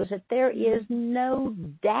photos that there is no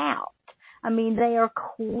doubt. I mean, they are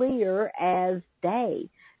clear as day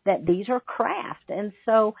that these are craft. And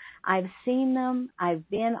so I've seen them. I've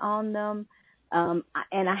been on them. And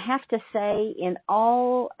I have to say, in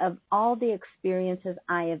all the experiences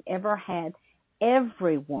I have ever had,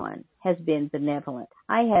 everyone has been benevolent.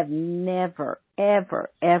 I have never, ever,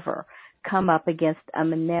 ever come up against a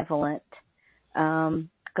malevolent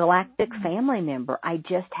galactic family member. I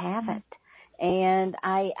just haven't. And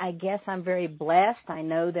I guess I'm very blessed. I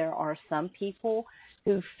know there are some people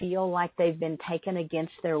who feel like they've been taken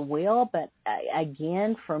against their will. But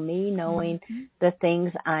again, for me, knowing the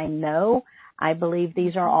things I know, I believe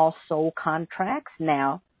these are all soul contracts.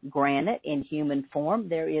 Now, granted, in human form,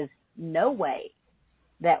 there is no way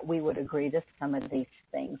that we would agree to some of these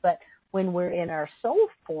things. But when we're in our soul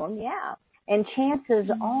form, yeah. And chances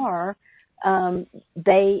are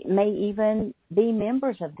they may even be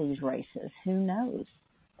members of these races. Who knows?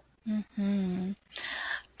 Mm-hmm.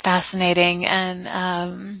 Fascinating.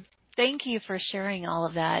 And thank you for sharing all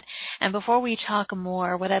of that. And before we talk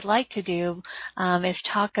more, what I'd like to do is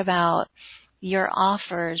talk about your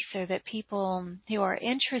offers so that people who are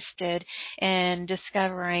interested in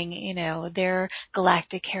discovering, their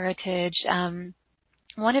galactic heritage,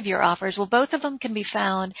 one of your offers, well, both of them can be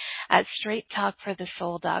found at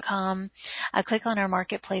straighttalkforthesoul.com. Click on our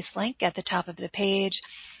marketplace link at the top of the page.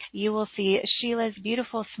 You will see Sheila's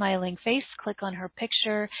beautiful smiling face. Click on her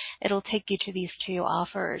picture. It'll take you to these two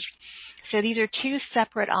offers. So these are two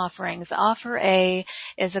separate offerings. Offer A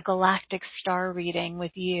is a galactic star reading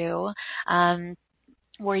with you,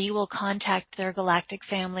 where you will contact their galactic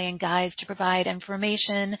family and guides to provide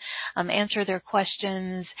information, answer their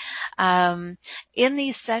questions. In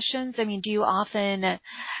these sessions, do you often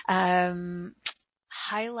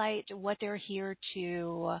highlight what they're here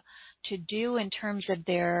to do in terms of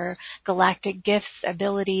their galactic gifts,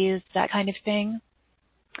 abilities, that kind of thing?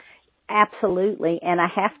 Absolutely. And I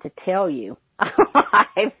have to tell you,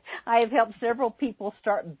 I've helped several people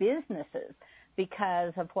start businesses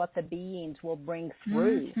because of what the beings will bring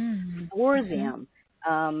through for them.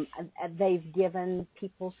 They've given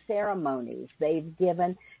people ceremonies. They've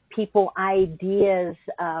given people ideas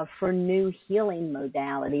for new healing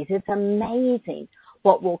modalities. It's amazing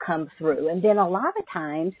what will come through. And then a lot of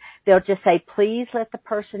times they'll just say, please let the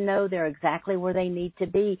person know they're exactly where they need to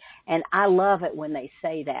be. And I love it when they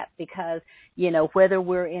say that because, whether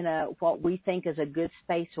we're in what we think is a good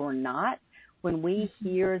space or not, when we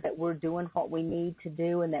hear that we're doing what we need to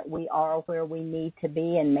do and that we are where we need to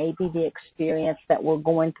be, and maybe the experience that we're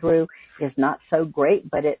going through is not so great,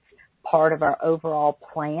 but it's part of our overall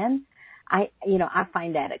plan, I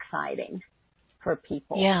find that exciting for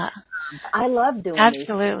people. Yeah. I love doing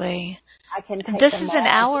Absolutely. These. I can take this them is all. an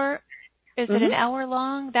hour. Is it an hour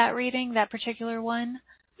long, that reading, that particular one?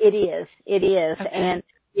 It is. It is. Okay. And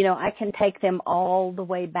I can take them all the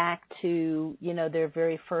way back to, their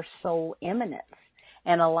very first soul eminence.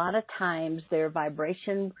 And a lot of times their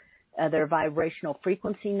vibrational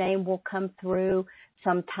frequency name will come through.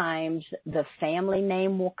 Sometimes the family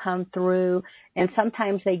name will come through. And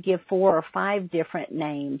sometimes they give 4 or 5 different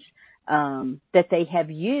names that they have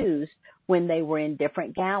used when they were in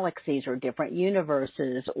different galaxies or different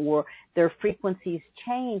universes, or their frequencies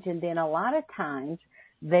change. And then a lot of times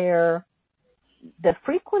the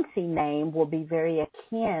frequency name will be very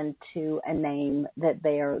akin to a name that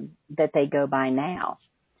they go by now.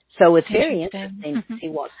 So it's very interesting to see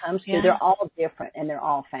what comes through. They're all different and they're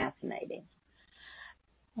all fascinating.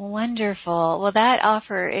 Wonderful. Well, that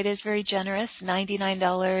offer, it is very generous,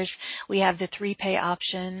 $99. We have the 3-pay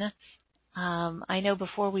option. I know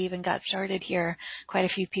before we even got started here, quite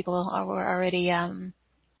a few people were already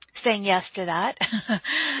saying yes to that.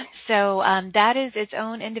 So that is its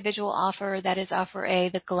own individual offer. That is offer A,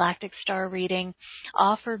 the Galactic Star Reading.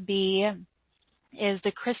 Offer B is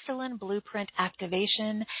the Crystalline Blueprint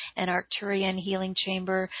Activation and Arcturian Healing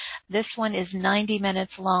Chamber. This one is 90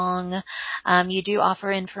 minutes long. You do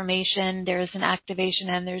offer information. There's an activation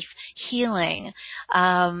and there's healing.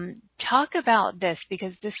 Talk about this,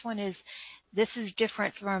 because this is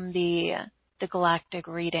different from the Galactic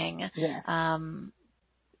Reading. Yes.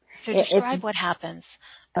 So describe what happens.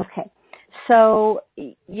 Okay. So,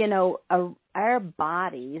 our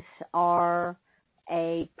bodies are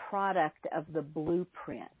a product of the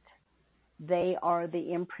blueprint. They are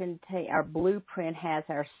the imprint. Our blueprint has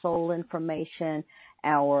our soul information,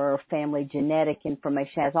 our family genetic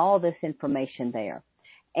information, has all this information there.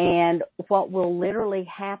 And what will literally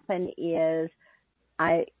happen is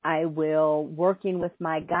I will, working with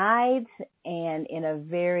my guides and in a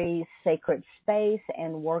very sacred space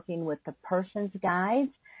and working with the person's guides,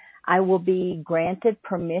 I will be granted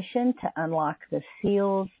permission to unlock the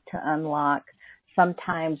seals, to unlock.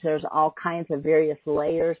 Sometimes there's all kinds of various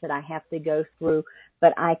layers that I have to go through,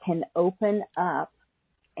 but I can open up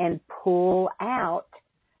and pull out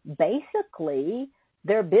basically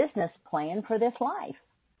their business plan for this life.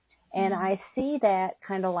 And I see that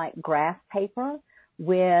kind of like graph paper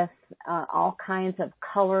with all kinds of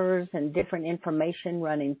colors and different information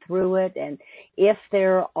running through it. And if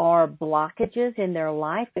there are blockages in their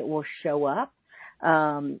life, it will show up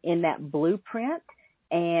in that blueprint,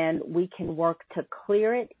 and we can work to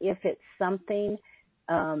clear it. If it's something,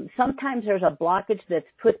 sometimes there's a blockage that's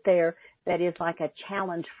put there that is like a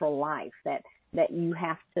challenge for life that you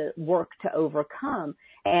have to work to overcome.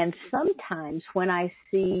 And sometimes when I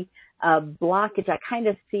see a blockage, I kind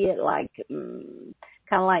of see it like,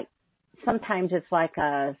 kind of like, sometimes it's like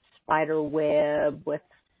a spider web with,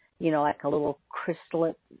 like a little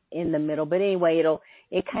crystal in the middle. But anyway,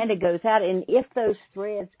 it kind of goes out. And if those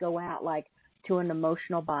threads go out like to an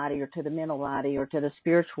emotional body or to the mental body or to the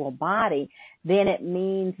spiritual body, then it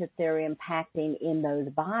means that they're impacting in those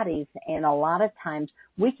bodies. And a lot of times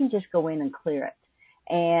we can just go in and clear it.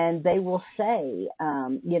 And they will say,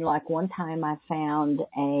 like one time I found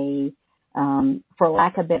for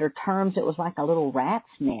lack of better terms, it was like a little rat's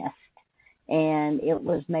nest. And it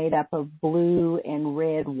was made up of blue and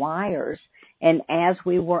red wires. And as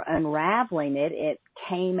we were unraveling it, it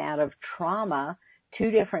came out of trauma,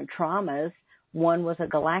 2 different traumas. One was a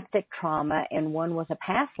galactic trauma and one was a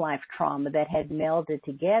past life trauma that had melded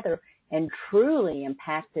together and truly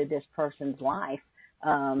impacted this person's life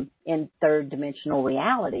in 3rd dimensional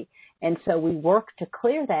reality. And so we worked to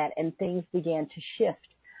clear that, and things began to shift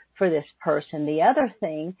for this person. The other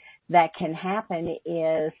thing that can happen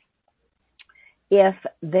is if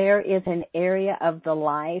there is an area of the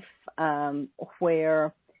life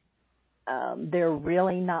where they're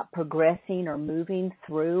really not progressing or moving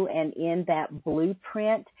through, and in that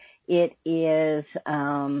blueprint, it is,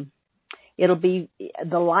 it'll be,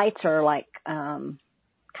 the lights are like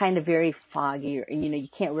kind of very foggy, and you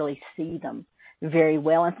can't really see them very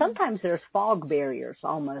well. And sometimes there's fog barriers,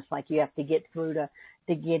 almost like you have to get through to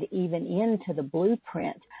get even into the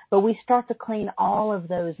blueprint. But we start to clean all of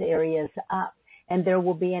those areas up, and there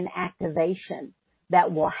will be an activation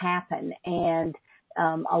that will happen. And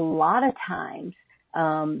a lot of times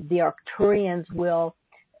the Arcturians will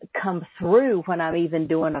come through when I'm even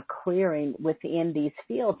doing a clearing within these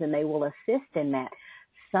fields, and they will assist in that.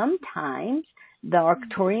 Sometimes the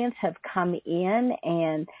Arcturians have come in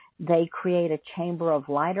and they create a chamber of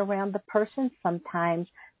light around the person. Sometimes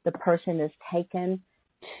the person is taken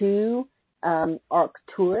to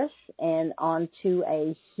Arcturus and onto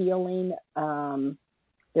a healing,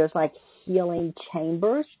 there's like healing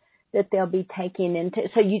chambers that they'll be taken into.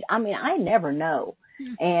 So I never know.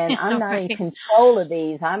 And I'm not in control of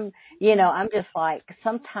these. I'm just like,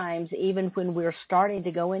 sometimes even when we're starting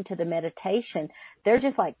to go into the meditation, they're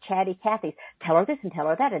just like chatty Cathy's. Tell her this and tell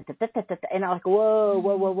her that. And I'm like, whoa,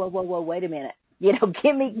 wait a minute.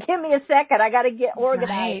 Give me a second. I got to get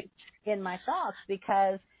organized in my thoughts,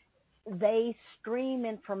 because they stream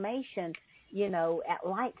information, at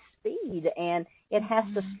light speed, and it has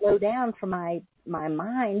to slow down for my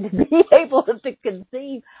mind to be able to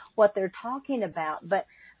conceive what they're talking about. But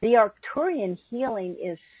the Arcturian healing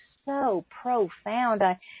is so profound.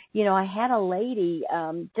 I had a lady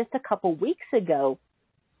just a couple weeks ago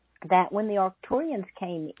that when the Arcturians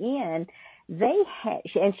came in,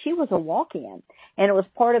 and she was a walk-in, and it was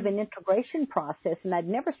part of an integration process, and I'd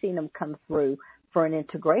never seen them come through for an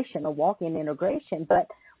integration, a walk-in integration. But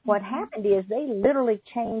what happened is they literally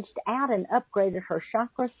changed out and upgraded her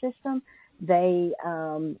chakra system. They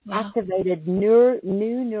activated new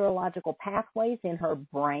neurological pathways in her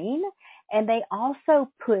brain, and they also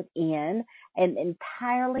put in an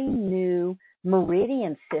entirely new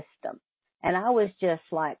meridian system. And I was just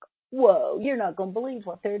like, whoa, you're not going to believe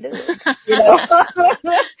what they're doing.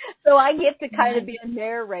 So I get to kind of be a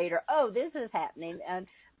narrator. Oh, this is happening.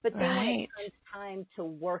 But then when it comes time to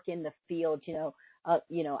work in the field,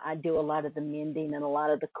 I do a lot of the mending and a lot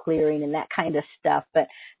of the clearing and that kind of stuff. But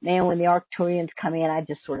man, when the Arcturians come in, I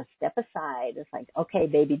just sort of step aside. It's like, okay,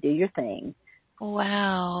 baby, do your thing.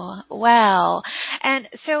 Wow. And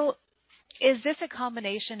so is this a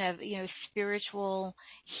combination of, spiritual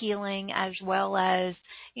healing as well as,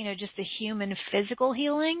 just the human physical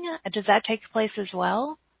healing? Does that take place as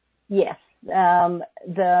well? Yes.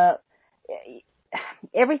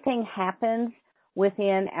 Everything happens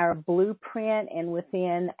within our blueprint and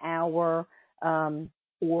within our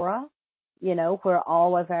aura, where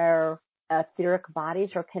all of our etheric bodies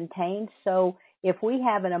are contained. So if we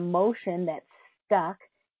have an emotion that's stuck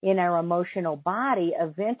in our emotional body,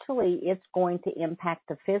 eventually it's going to impact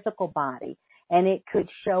the physical body. And it could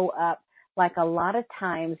show up like a lot of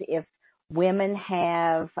times if women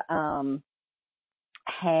have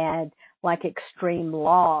had like extreme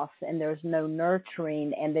loss and there's no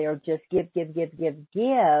nurturing and they're just give.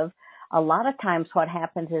 a lot of times what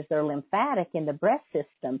happens is their lymphatic in the breast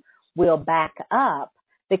system will back up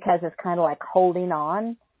because it's kind of like holding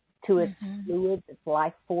on to its fluids, its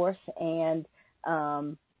life force, and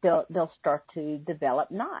they'll start to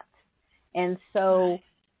develop knots. And so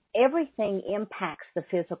everything impacts the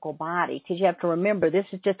physical body, because you have to remember this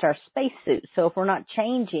is just our spacesuit. So if we're not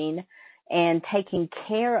changing and taking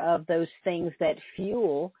care of those things that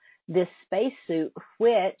fuel this spacesuit,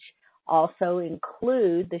 which also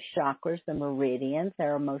include the chakras, the meridians,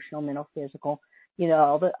 our emotional, mental, physical,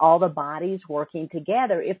 all the bodies working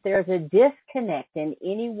together. If there's a disconnect in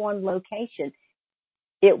any one location,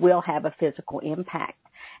 it will have a physical impact.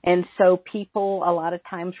 And so people a lot of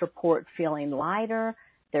times report feeling lighter,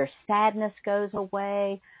 their sadness goes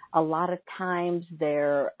away. A lot of times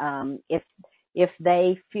if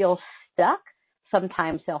they feel stuck,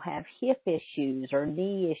 sometimes they'll have hip issues or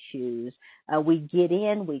knee issues. We get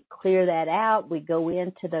in, we clear that out, we go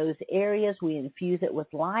into those areas, we infuse it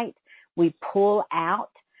with light, we pull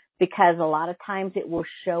out, because a lot of times it will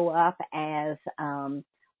show up as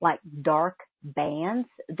like dark bands.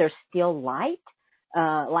 They're still light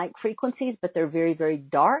frequencies, but they're very, very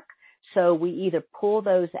dark. So we either pull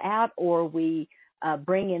those out or we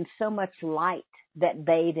bring in so much light that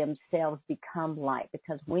they themselves become light.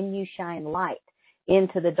 Because when you shine light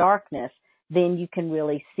into the darkness, then you can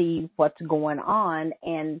really see what's going on,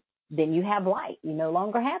 and then you have light. You no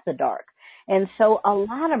longer have the dark. And so a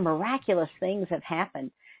lot of miraculous things have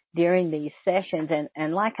happened during these sessions.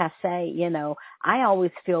 And like I say, I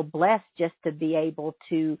always feel blessed just to be able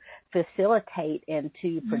to facilitate and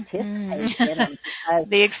to participate in them.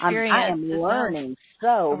 The experience. I am learning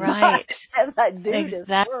so much as I do this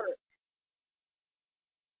work.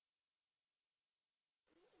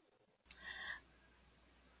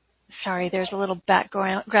 Sorry, there's a little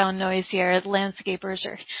background noise here. Landscapers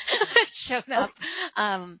are showing up.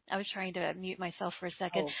 I was trying to mute myself for a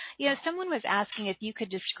second. Someone was asking if you could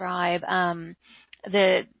describe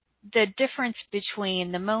the difference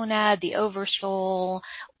between the monad, the oversoul.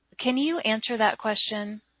 Can you answer that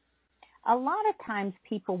question? A lot of times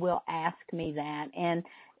people will ask me that. And,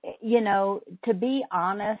 to be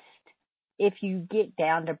honest, if you get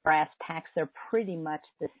down to brass tacks, they're pretty much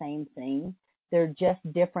the same thing. They're just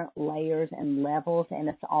different layers and levels, and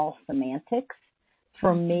it's all semantics.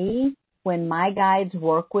 For me, when my guides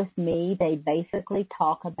work with me, they basically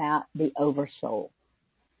talk about the oversoul.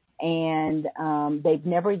 And they've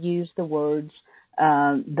never used the words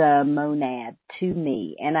the monad to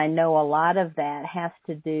me. And I know a lot of that has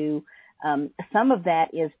to do, some of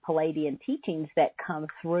that is Palladian teachings that come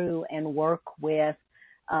through and work with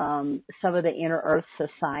some of the inner earth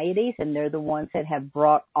societies, and they're the ones that have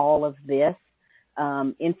brought all of this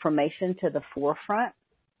information to the forefront.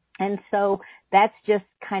 And so that's just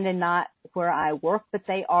kind of not where I work, but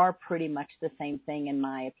they are pretty much the same thing in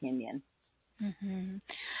my opinion.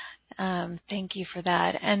 Thank you for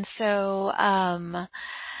that. And so, I'm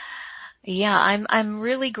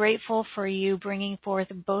really grateful for you bringing forth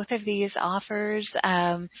both of these offers.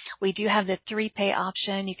 We do have the 3-pay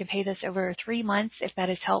option. You can pay this over 3 months if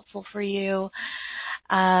that is helpful for you.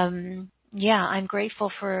 I'm grateful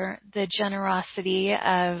for the generosity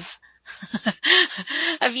of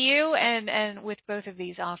of you and with both of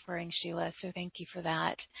these offerings, Sheila. So thank you for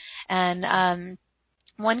that. And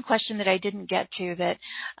one question that I didn't get to that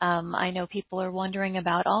I know people are wondering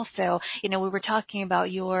about also, we were talking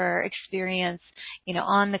about your experience,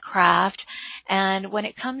 on the craft. And when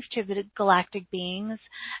it comes to the galactic beings,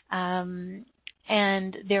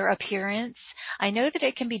 and their appearance, I know that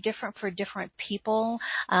it can be different for different people,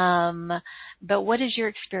 but what is your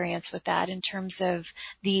experience with that in terms of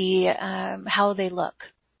the how they look?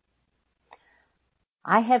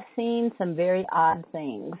 I have seen some very odd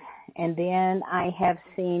things, and then I have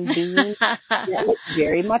seen beings that look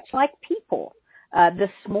very much like people. This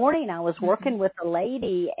morning I was working with a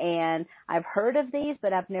lady, and I've heard of these,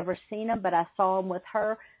 but I've never seen them, but I saw them with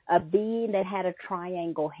her, a being that had a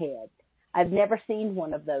triangle head. I've never seen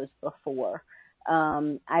one of those before.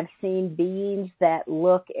 I've seen beings that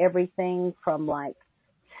look everything from like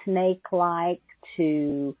snake-like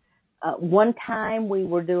to one time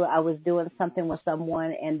I was doing something with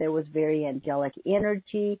someone, and there was very angelic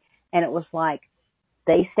energy, and it was like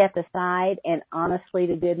they stepped aside, and honestly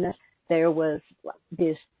to goodness, there was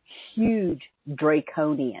this huge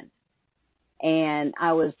draconian. And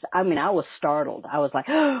I was startled. I was like,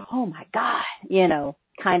 oh my God,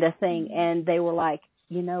 kind of thing. And they were like,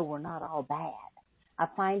 we're not all bad. I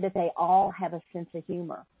find that they all have a sense of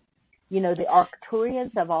humor. The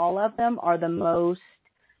Arcturians of all of them are the most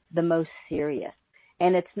serious.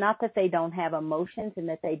 And it's not that they don't have emotions and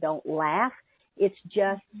that they don't laugh. It's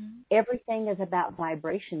just everything is about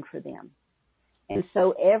vibration for them. And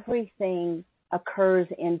so everything occurs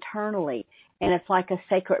internally, and it's like a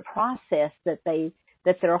sacred process that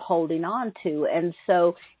they're holding on to. And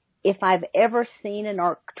so if I've ever seen an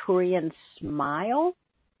Arcturian smile,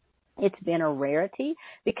 it's been a rarity,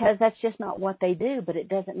 because that's just not what they do, but it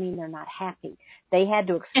doesn't mean they're not happy. They had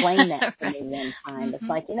to explain that to me one time. It's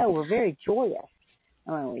like, we're very joyous.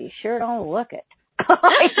 I mean, well, you sure don't look it.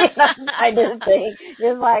 I just think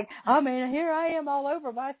it's like, here I am all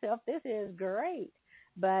over myself. This is great.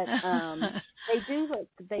 But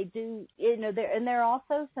they do, there are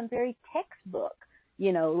also some very textbook,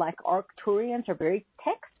 like Arcturians are very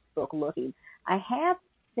textbook looking. I have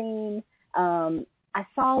seen, I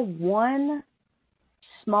saw one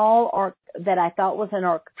small arc that I thought was an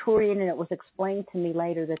Arcturian, and it was explained to me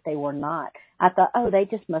later that they were not. I thought, they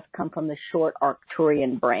just must come from the short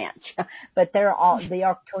Arcturian branch. But the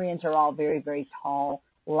Arcturians are all very, very tall,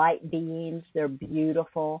 light beings. They're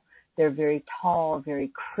beautiful. They're very tall,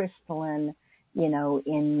 very crystalline,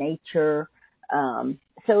 in nature.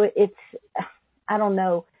 So it's, I don't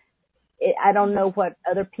know. I don't know what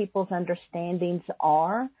other people's understandings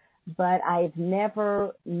are, but I've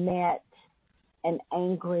never met an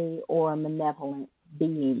angry or a malevolent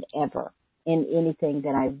being ever in anything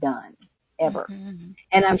that I've done, ever. Mm-hmm.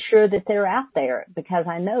 And I'm sure that they're out there, because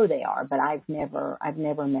I know they are, but I've never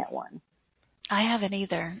met one. I haven't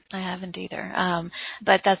either.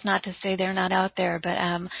 But that's not to say they're not out there. But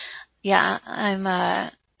yeah,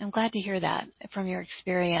 I'm glad to hear that from your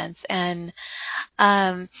experience. And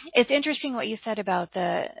it's interesting what you said about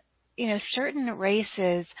the, certain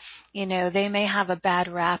races, they may have a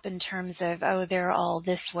bad rap in terms of, they're all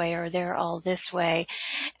this way or they're all this way.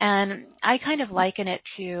 And I kind of liken it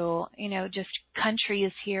to, just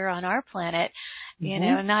countries here on our planet.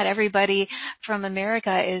 Not everybody from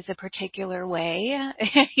America is a particular way,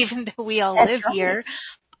 even though we all live here.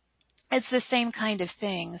 It's the same kind of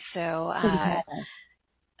thing. So,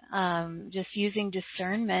 just using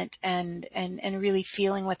discernment and really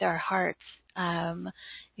feeling with our hearts,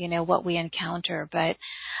 what we encounter. But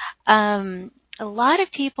a lot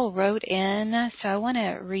of people wrote in, so I want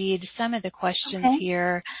to read some of the questions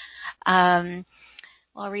here.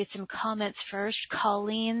 I'll read some comments first.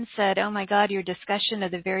 Colleen said, "Oh my God, your discussion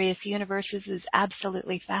of the various universes is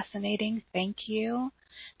absolutely fascinating. Thank you."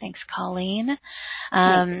 Thanks, Colleen.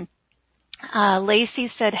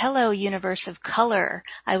 Lacey said, "Hello, universe of color.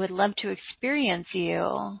 I would love to experience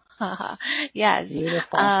you." Yes.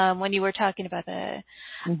 When you were talking about the,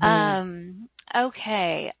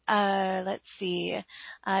 okay. Let's see.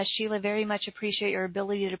 Sheila, very much appreciate your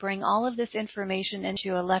ability to bring all of this information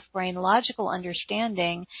into a left brain logical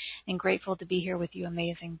understanding, and grateful to be here with you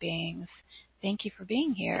amazing beings. Thank you for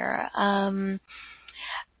being here.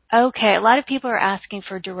 Okay, a lot of people are asking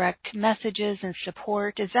for direct messages and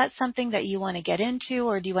support. Is that something that you want to get into,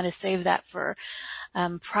 or do you want to save that for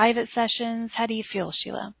private sessions? How do you feel,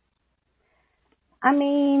 Sheila?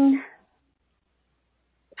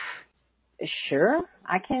 Sure,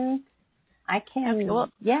 I can. Okay, well,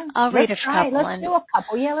 yeah. I'll read a couple. Let's do a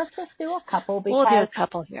couple. Yeah, let's just do a couple. Because, we'll do a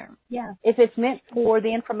couple here. Yeah, if it's meant for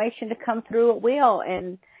the information to come through, it will.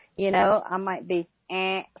 And, I might be,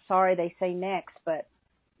 sorry, they say next, but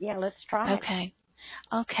yeah, let's try it.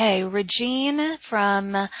 Okay. Regine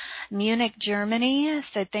from Munich, Germany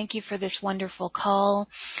said, "Thank you for this wonderful call.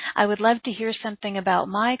 I would love to hear something about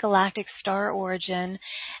my galactic star origin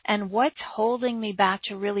and what's holding me back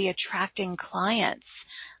to really attracting clients.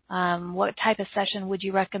 What type of session would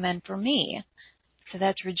you recommend for me?" So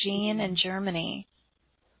that's Regine in Germany.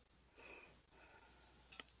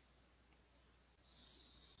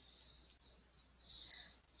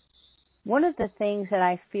 One of the things that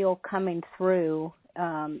I feel coming through,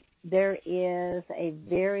 there is a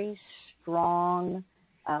very strong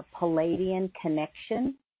Palladian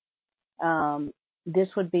connection. This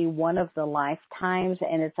would be one of the lifetimes,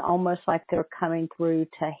 and it's almost like they're coming through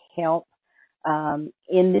to help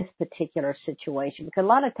in this particular situation. Because a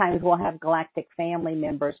lot of times we'll have galactic family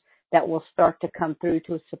members that will start to come through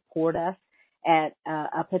to support us at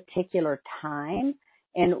a particular time.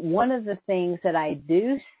 And one of the things that I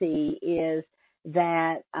do see is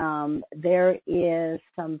that there is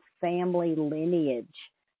some family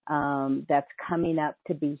lineage that's coming up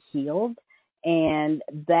to be healed. And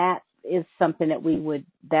that is something that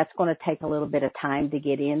that's going to take a little bit of time to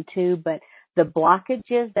get into. But the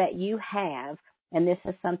blockages that you have, and this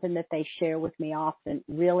is something that they share with me often,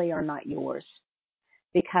 really are not yours.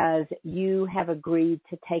 Because you have agreed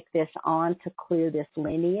to take this on to clear this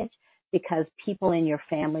lineage, because people in your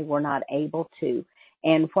family were not able to.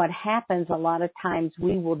 And what happens a lot of times,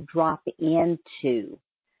 we will drop into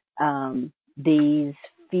these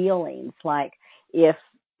feelings. Like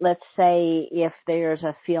let's say if there's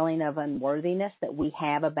a feeling of unworthiness that we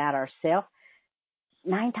have about ourselves,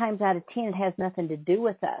 9 times out of 10, it has nothing to do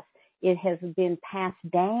with us. It has been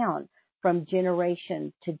passed down from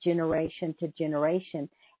generation to generation to generation.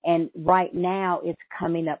 And right now it's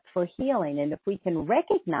coming up for healing. And if we can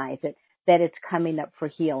recognize it, that it's coming up for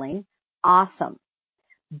healing, awesome.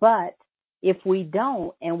 But if we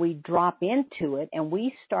don't and we drop into it and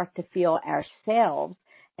we start to feel ourselves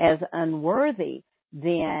as unworthy,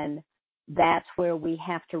 then that's where we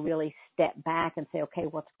have to really step back and say, okay,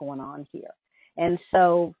 what's going on here? And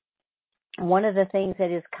so one of the things that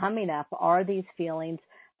is coming up are these feelings,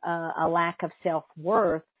 a lack of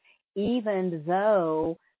self-worth, even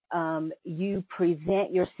though you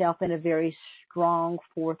present yourself in a very strong,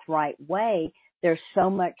 forthright way. There's so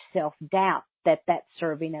much self-doubt that that's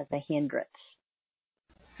serving as a hindrance.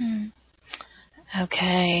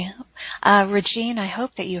 Okay. Regine, I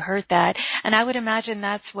hope that you heard that. And I would imagine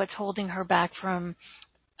that's what's holding her back from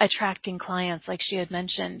attracting clients, like she had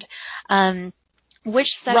mentioned. Which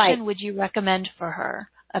session would you recommend for her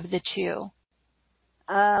of the two?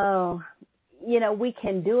 Oh, we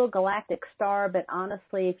can do a Galactic Star, but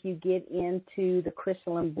honestly, if you get into the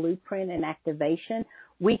Crystalline Blueprint and activation,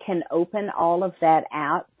 we can open all of that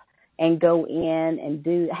out and go in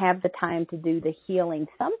and have the time to do the healing.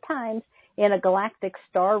 Sometimes in a Galactic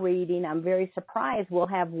Star reading, I'm very surprised, we'll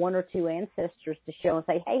have 1 or 2 ancestors to show and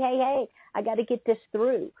say, hey, I got to get this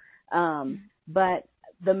through. But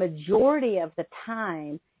the majority of the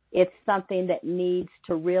time, it's something that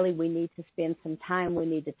we need to spend some time. We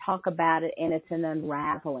need to talk about it, and it's an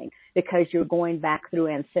unraveling because you're going back through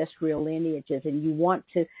ancestral lineages, and you want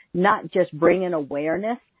to not just bring in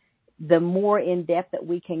awareness. The more in depth that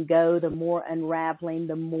we can go, the more unraveling,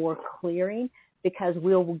 the more clearing, because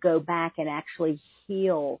we'll go back and actually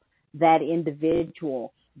heal that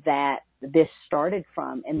individual that this started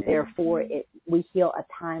from, and therefore we heal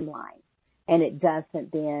a timeline, and it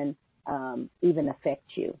doesn't then even affect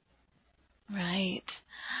you. Right.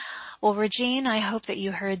 Well, Regine, I hope that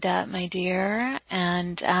you heard that, my dear.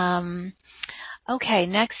 And okay,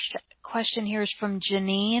 next question here is from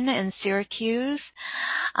Janine in Syracuse.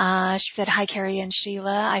 She said, hi, Carrie and Sheila.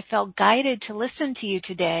 I felt guided to listen to you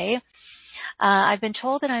today. I've been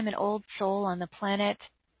told that I'm an old soul on the planet.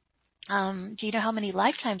 Do you know how many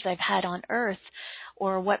lifetimes I've had on Earth,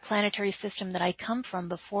 or what planetary system that I come from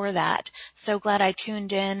before that? So glad I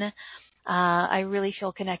tuned in. I really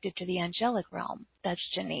feel connected to the angelic realm. That's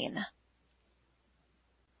Janine.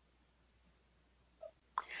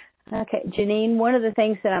 Okay, Janine, one of the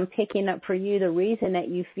things that I'm picking up for you, the reason that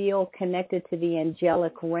you feel connected to the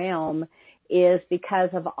angelic realm is because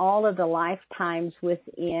of all of the lifetimes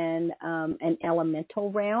within an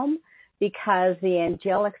elemental realm, because the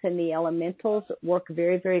angelics and the elementals work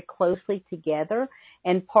very, very closely together.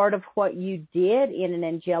 And part of what you did in an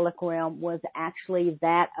angelic realm was actually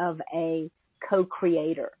that of a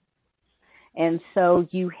co-creator. And so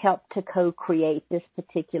you helped to co-create this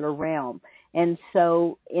particular realm. And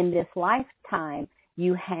so in this lifetime,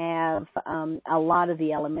 you have a lot of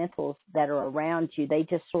the elementals that are around you. They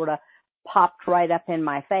just sort of popped right up in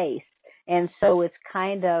my face. And so it's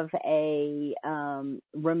kind of a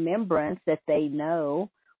remembrance that they know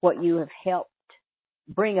what you have helped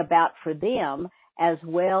bring about for them, as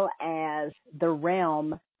well as the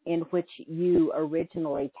realm in which you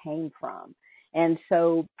originally came from. And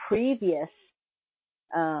so previous,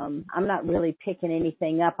 I'm not really picking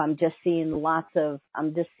anything up. I'm just seeing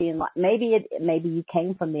maybe you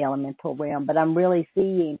came from the elemental realm, but I'm really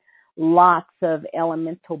seeing lots of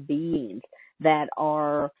elemental beings that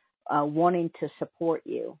are wanting to support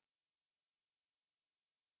you.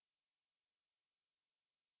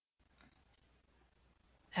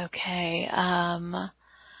 Okay.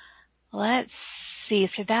 Let's see.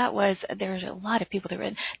 So there's a lot of people that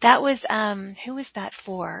read. That was, who was that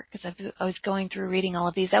for? Because I was going through reading all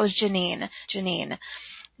of these. That was Janine.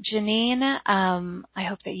 Janine, I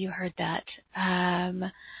hope that you heard that.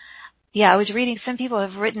 Yeah, I was reading. Some people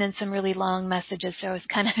have written in some really long messages, so I was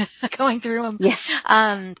kind of going through them.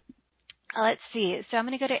 Yeah. Let's see. So I'm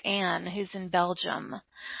going to go to Anne, who's in Belgium.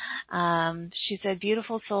 She said,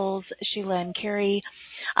 beautiful souls, Sheila and Carrie.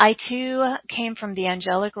 I, too, came from the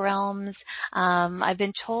angelic realms. I've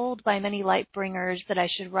been told by many light bringers that I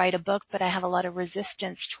should write a book, but I have a lot of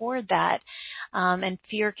resistance toward that. And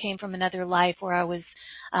fear came from another life where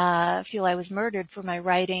I feel I was murdered for my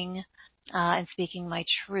writing and speaking my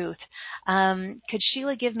truth. Could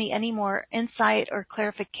Sheila give me any more insight or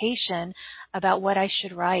clarification about what I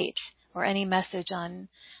should write? or any message on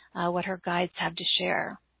what her guides have to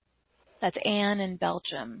share. That's Anne in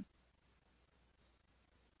Belgium.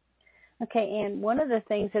 Okay, and one of the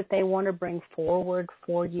things that they want to bring forward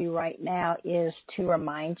for you right now is to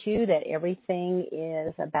remind you that everything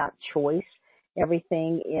is about choice.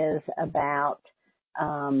 Everything is about,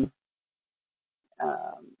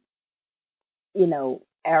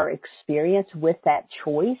 our experience with that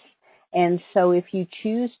choice. And so if you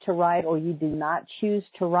choose to write or you do not choose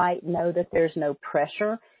to write, know that there's no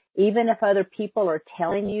pressure. Even if other people are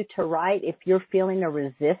telling you to write, if you're feeling a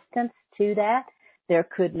resistance to that, there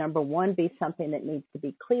could, number one, be something that needs to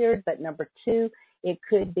be cleared, but number two, it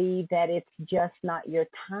could be that it's just not your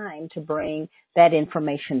time to bring that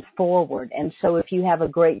information forward. And so if you have a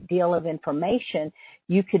great deal of information,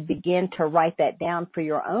 you could begin to write that down for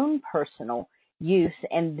your own personal use.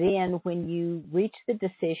 And then when you reach the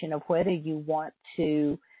decision of whether you want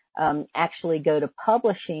to actually go to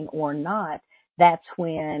publishing or not, that's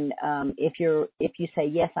when if you say,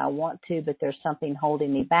 yes, I want to, but there's something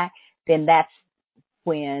holding me back, then that's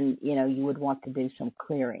when, you would want to do some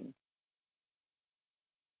clearing.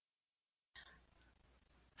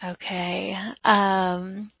 Okay.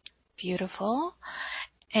 Beautiful.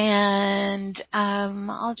 And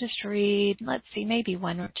I'll just read, let's see, maybe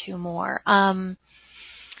one or two more.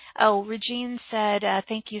 Regine said,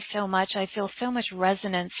 thank you so much. I feel so much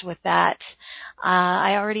resonance with that.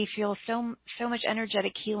 I already feel so much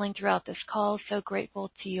energetic healing throughout this call. So grateful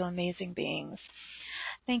to you, amazing beings.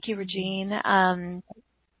 Thank you, Regine.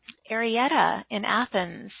 Arietta in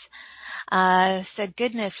Athens said,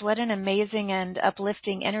 goodness, what an amazing and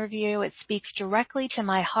uplifting interview. It speaks directly to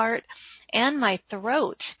my heart and my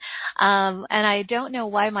throat. And I don't know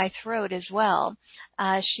why my throat as well.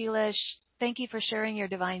 Sheila, thank you for sharing your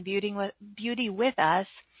divine beauty with us.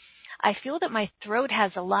 I feel that my throat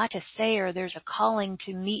has a lot to say, or there's a calling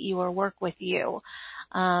to meet you or work with you.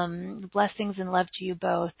 Blessings and love to you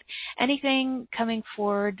both. Anything coming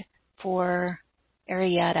forward for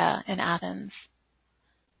Arietta in Athens?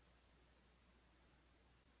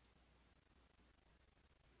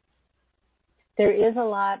 There is a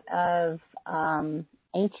lot of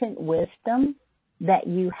ancient wisdom that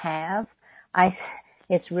you have.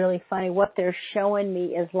 It's really funny. What they're showing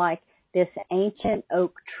me is like this ancient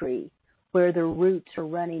oak tree where the roots are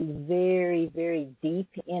running very, very deep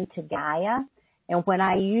into Gaia. And when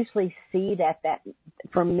I usually see that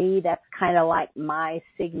for me, that's kind of like my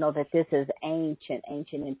signal that this is ancient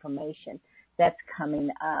information that's coming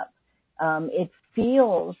up. It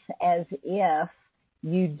feels as if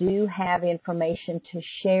you do have information to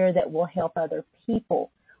share that will help other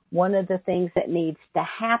people. One of the things that needs to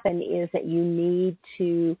happen is that you need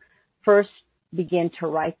to first begin to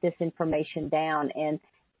write this information down. And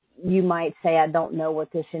you might say, I don't know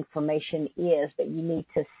what this information is, but you need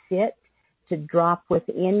to sit, to drop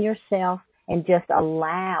within yourself and just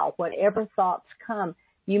allow whatever thoughts come.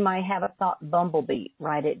 You might have a thought, bumblebee,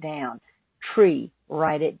 write it down. Tree,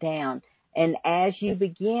 write it down. And as you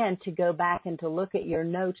begin to go back and to look at your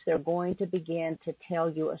notes, they're going to begin to tell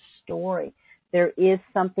you a story. There is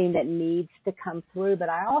something that needs to come through, but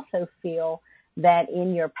I also feel that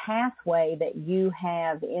in your pathway that you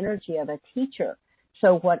have the energy of a teacher.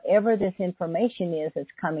 So whatever this information is that's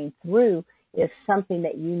coming through is something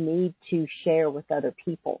that you need to share with other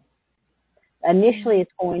people. Initially,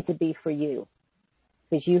 it's going to be for you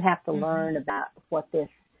because you have to learn about what this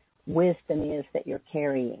wisdom is that you're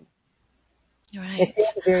carrying. Right. It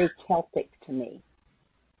feels very Celtic to me.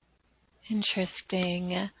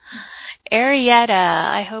 Interesting. Arietta,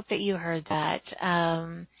 I hope that you heard that.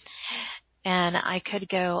 And I could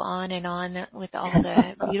go on and on with all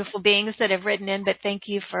the beautiful beings that have written in, but thank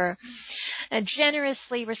you for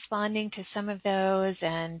generously responding to some of those.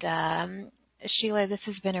 And Sheila, this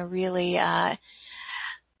has been a really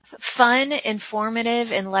fun, informative,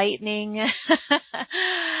 enlightening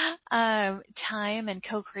time and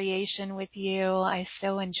co-creation with you. I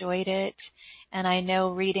so enjoyed it. And I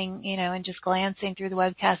know reading, and just glancing through the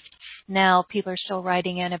webcast now, people are still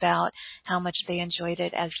writing in about how much they enjoyed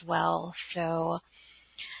it as well. So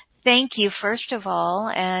thank you, first of all.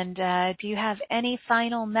 And do you have any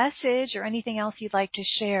final message or anything else you'd like to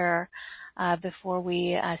share before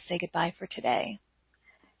we say goodbye for today?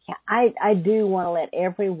 Yeah, I do want to let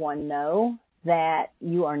everyone know that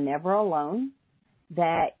you are never alone,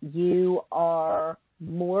 that you are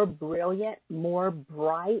more brilliant, more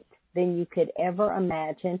bright than you could ever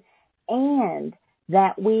imagine, and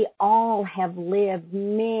that we all have lived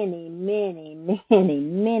many, many, many,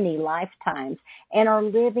 many lifetimes and are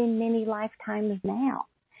living many lifetimes now.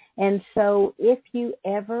 And so if you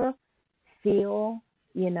ever feel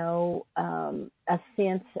a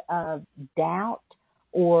sense of doubt,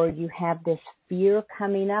 or you have this fear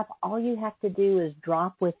coming up, all you have to do is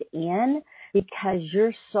drop within, because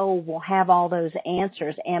your soul will have all those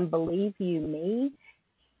answers. And believe you me,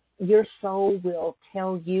 your soul will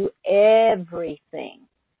tell you everything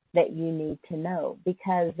that you need to know,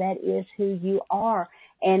 because that is who you are.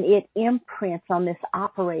 And it imprints on this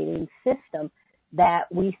operating system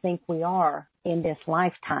that we think we are in this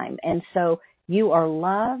lifetime. And so you are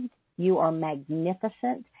loved, you are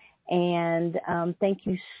magnificent, and thank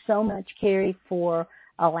you so much, Carrie, for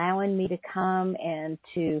allowing me to come and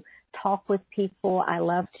to talk with people. I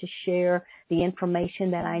love to share the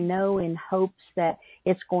information that I know in hopes that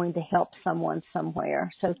it's going to help someone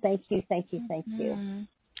somewhere. So thank you, thank you, thank you.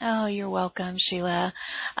 Oh, you're welcome, Sheila.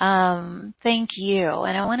 Thank you.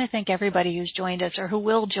 And I want to thank everybody who's joined us or who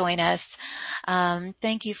will join us.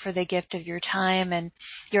 Thank you for the gift of your time and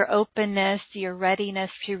your openness, your readiness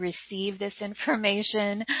to receive this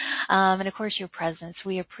information, and of course your presence.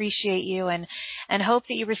 We appreciate you and hope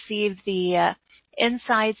that you receive the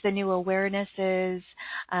insights, the new awarenesses,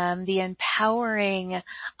 the empowering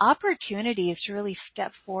opportunities to really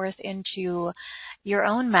step forth into your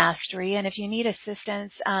own mastery. And if you need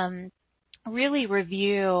assistance, really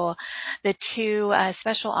review the two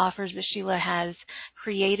special offers that Sheila has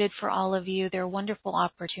created for all of you. They're wonderful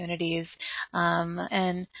opportunities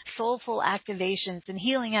and soulful activations and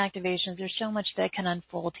healing activations. There's so much that can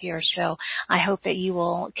unfold here. So I hope that you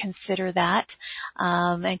will consider that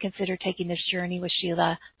and consider taking this journey with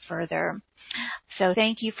Sheila further. So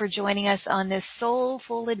thank you for joining us on this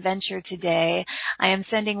soulful adventure today. I am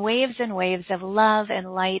sending waves and waves of love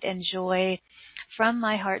and light and joy from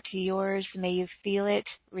my heart to yours. May you feel it,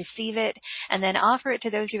 receive it, and then offer it to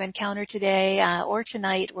those you encounter today or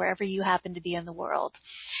tonight, wherever you happen to be in the world.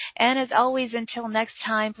 And as always, until next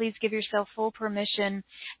time, please give yourself full permission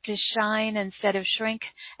to shine instead of shrink,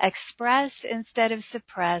 express instead of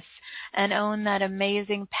suppress, and own that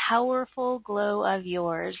amazing, powerful glow of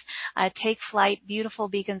yours. Take flight, beautiful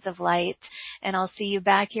beacons of light, and I'll see you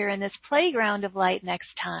back here in this playground of light next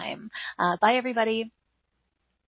time. Bye, everybody.